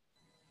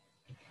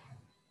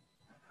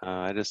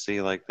 I just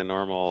see like the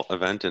normal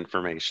event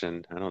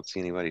information. I don't see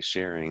anybody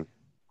sharing.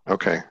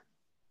 Okay.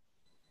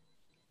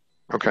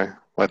 Okay.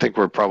 Well, I think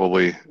we're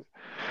probably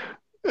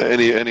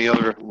any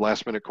other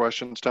last minute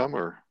questions, Tom,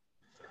 or?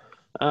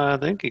 I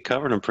think he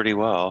covered them pretty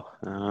well.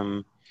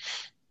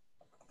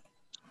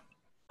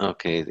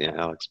 Okay, yeah,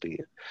 Alex B.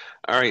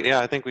 All right, yeah,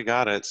 I think we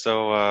got it.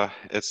 So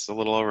it's a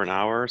little over an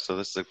hour, so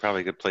this is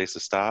probably a good place to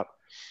stop.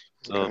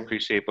 So Okay.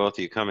 appreciate both of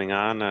you coming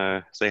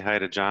on. Say hi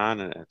to John.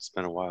 It's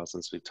been a while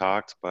since we've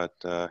talked, but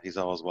he's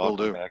always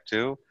welcome back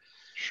too.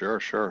 Sure.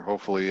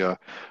 Hopefully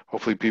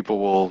people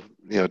will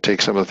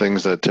take some of the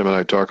things that Tim and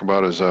I talk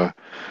about as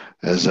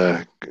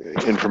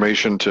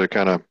information to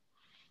kind of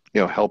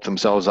help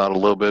themselves out a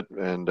little bit.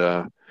 And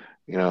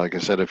like I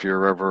said, if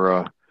you're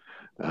ever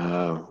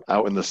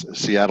out in the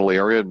Seattle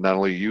area, not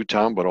only you,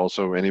 Tom, but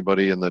also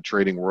anybody in the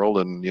trading world,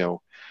 and Tim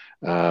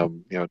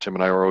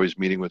and I are always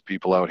meeting with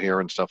people out here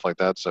and stuff like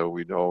that. So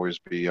we'd always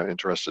be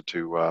interested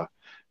to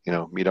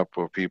meet up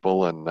with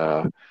people,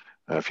 and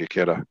if you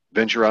care to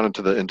venture out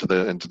into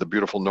the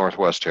beautiful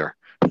Northwest here.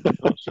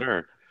 Oh,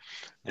 sure.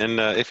 And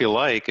if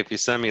you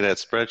send me that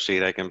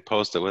spreadsheet, I can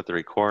post it with the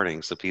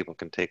recording so people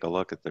can take a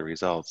look at the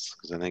results,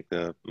 because I think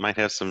might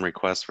have some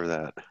requests for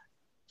that.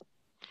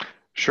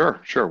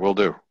 Sure, we'll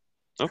do.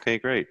 Okay,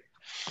 great.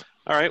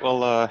 All right,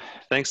 well,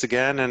 thanks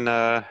again, and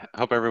I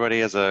hope everybody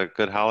has a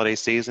good holiday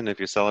season. If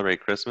you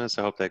celebrate Christmas,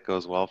 I hope that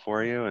goes well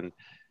for you, and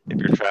if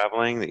you're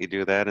traveling, that you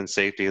do that in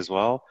safety as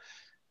well.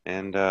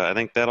 And I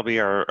think that'll be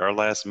our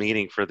last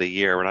meeting for the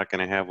year. We're not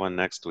going to have one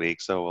next week,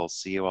 so we'll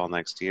see you all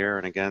next year.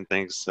 And again,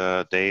 thanks,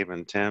 Dave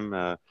and Tim.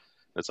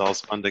 It's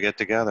always fun to get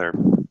together.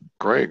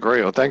 Great.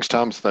 Well, thanks,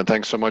 Tom.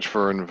 Thanks so much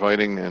for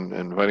inviting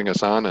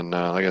us on. And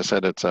like I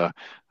said, it's a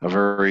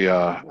very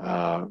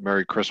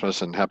Merry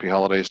Christmas and Happy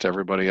Holidays to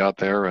everybody out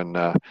there. And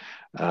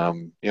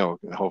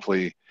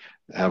hopefully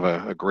have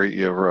a great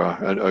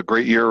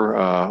year,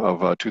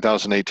 of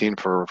 2018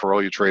 for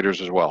all you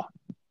traders as well.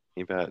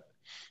 You bet.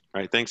 All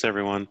right. Thanks,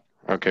 everyone.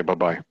 Okay,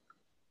 bye-bye.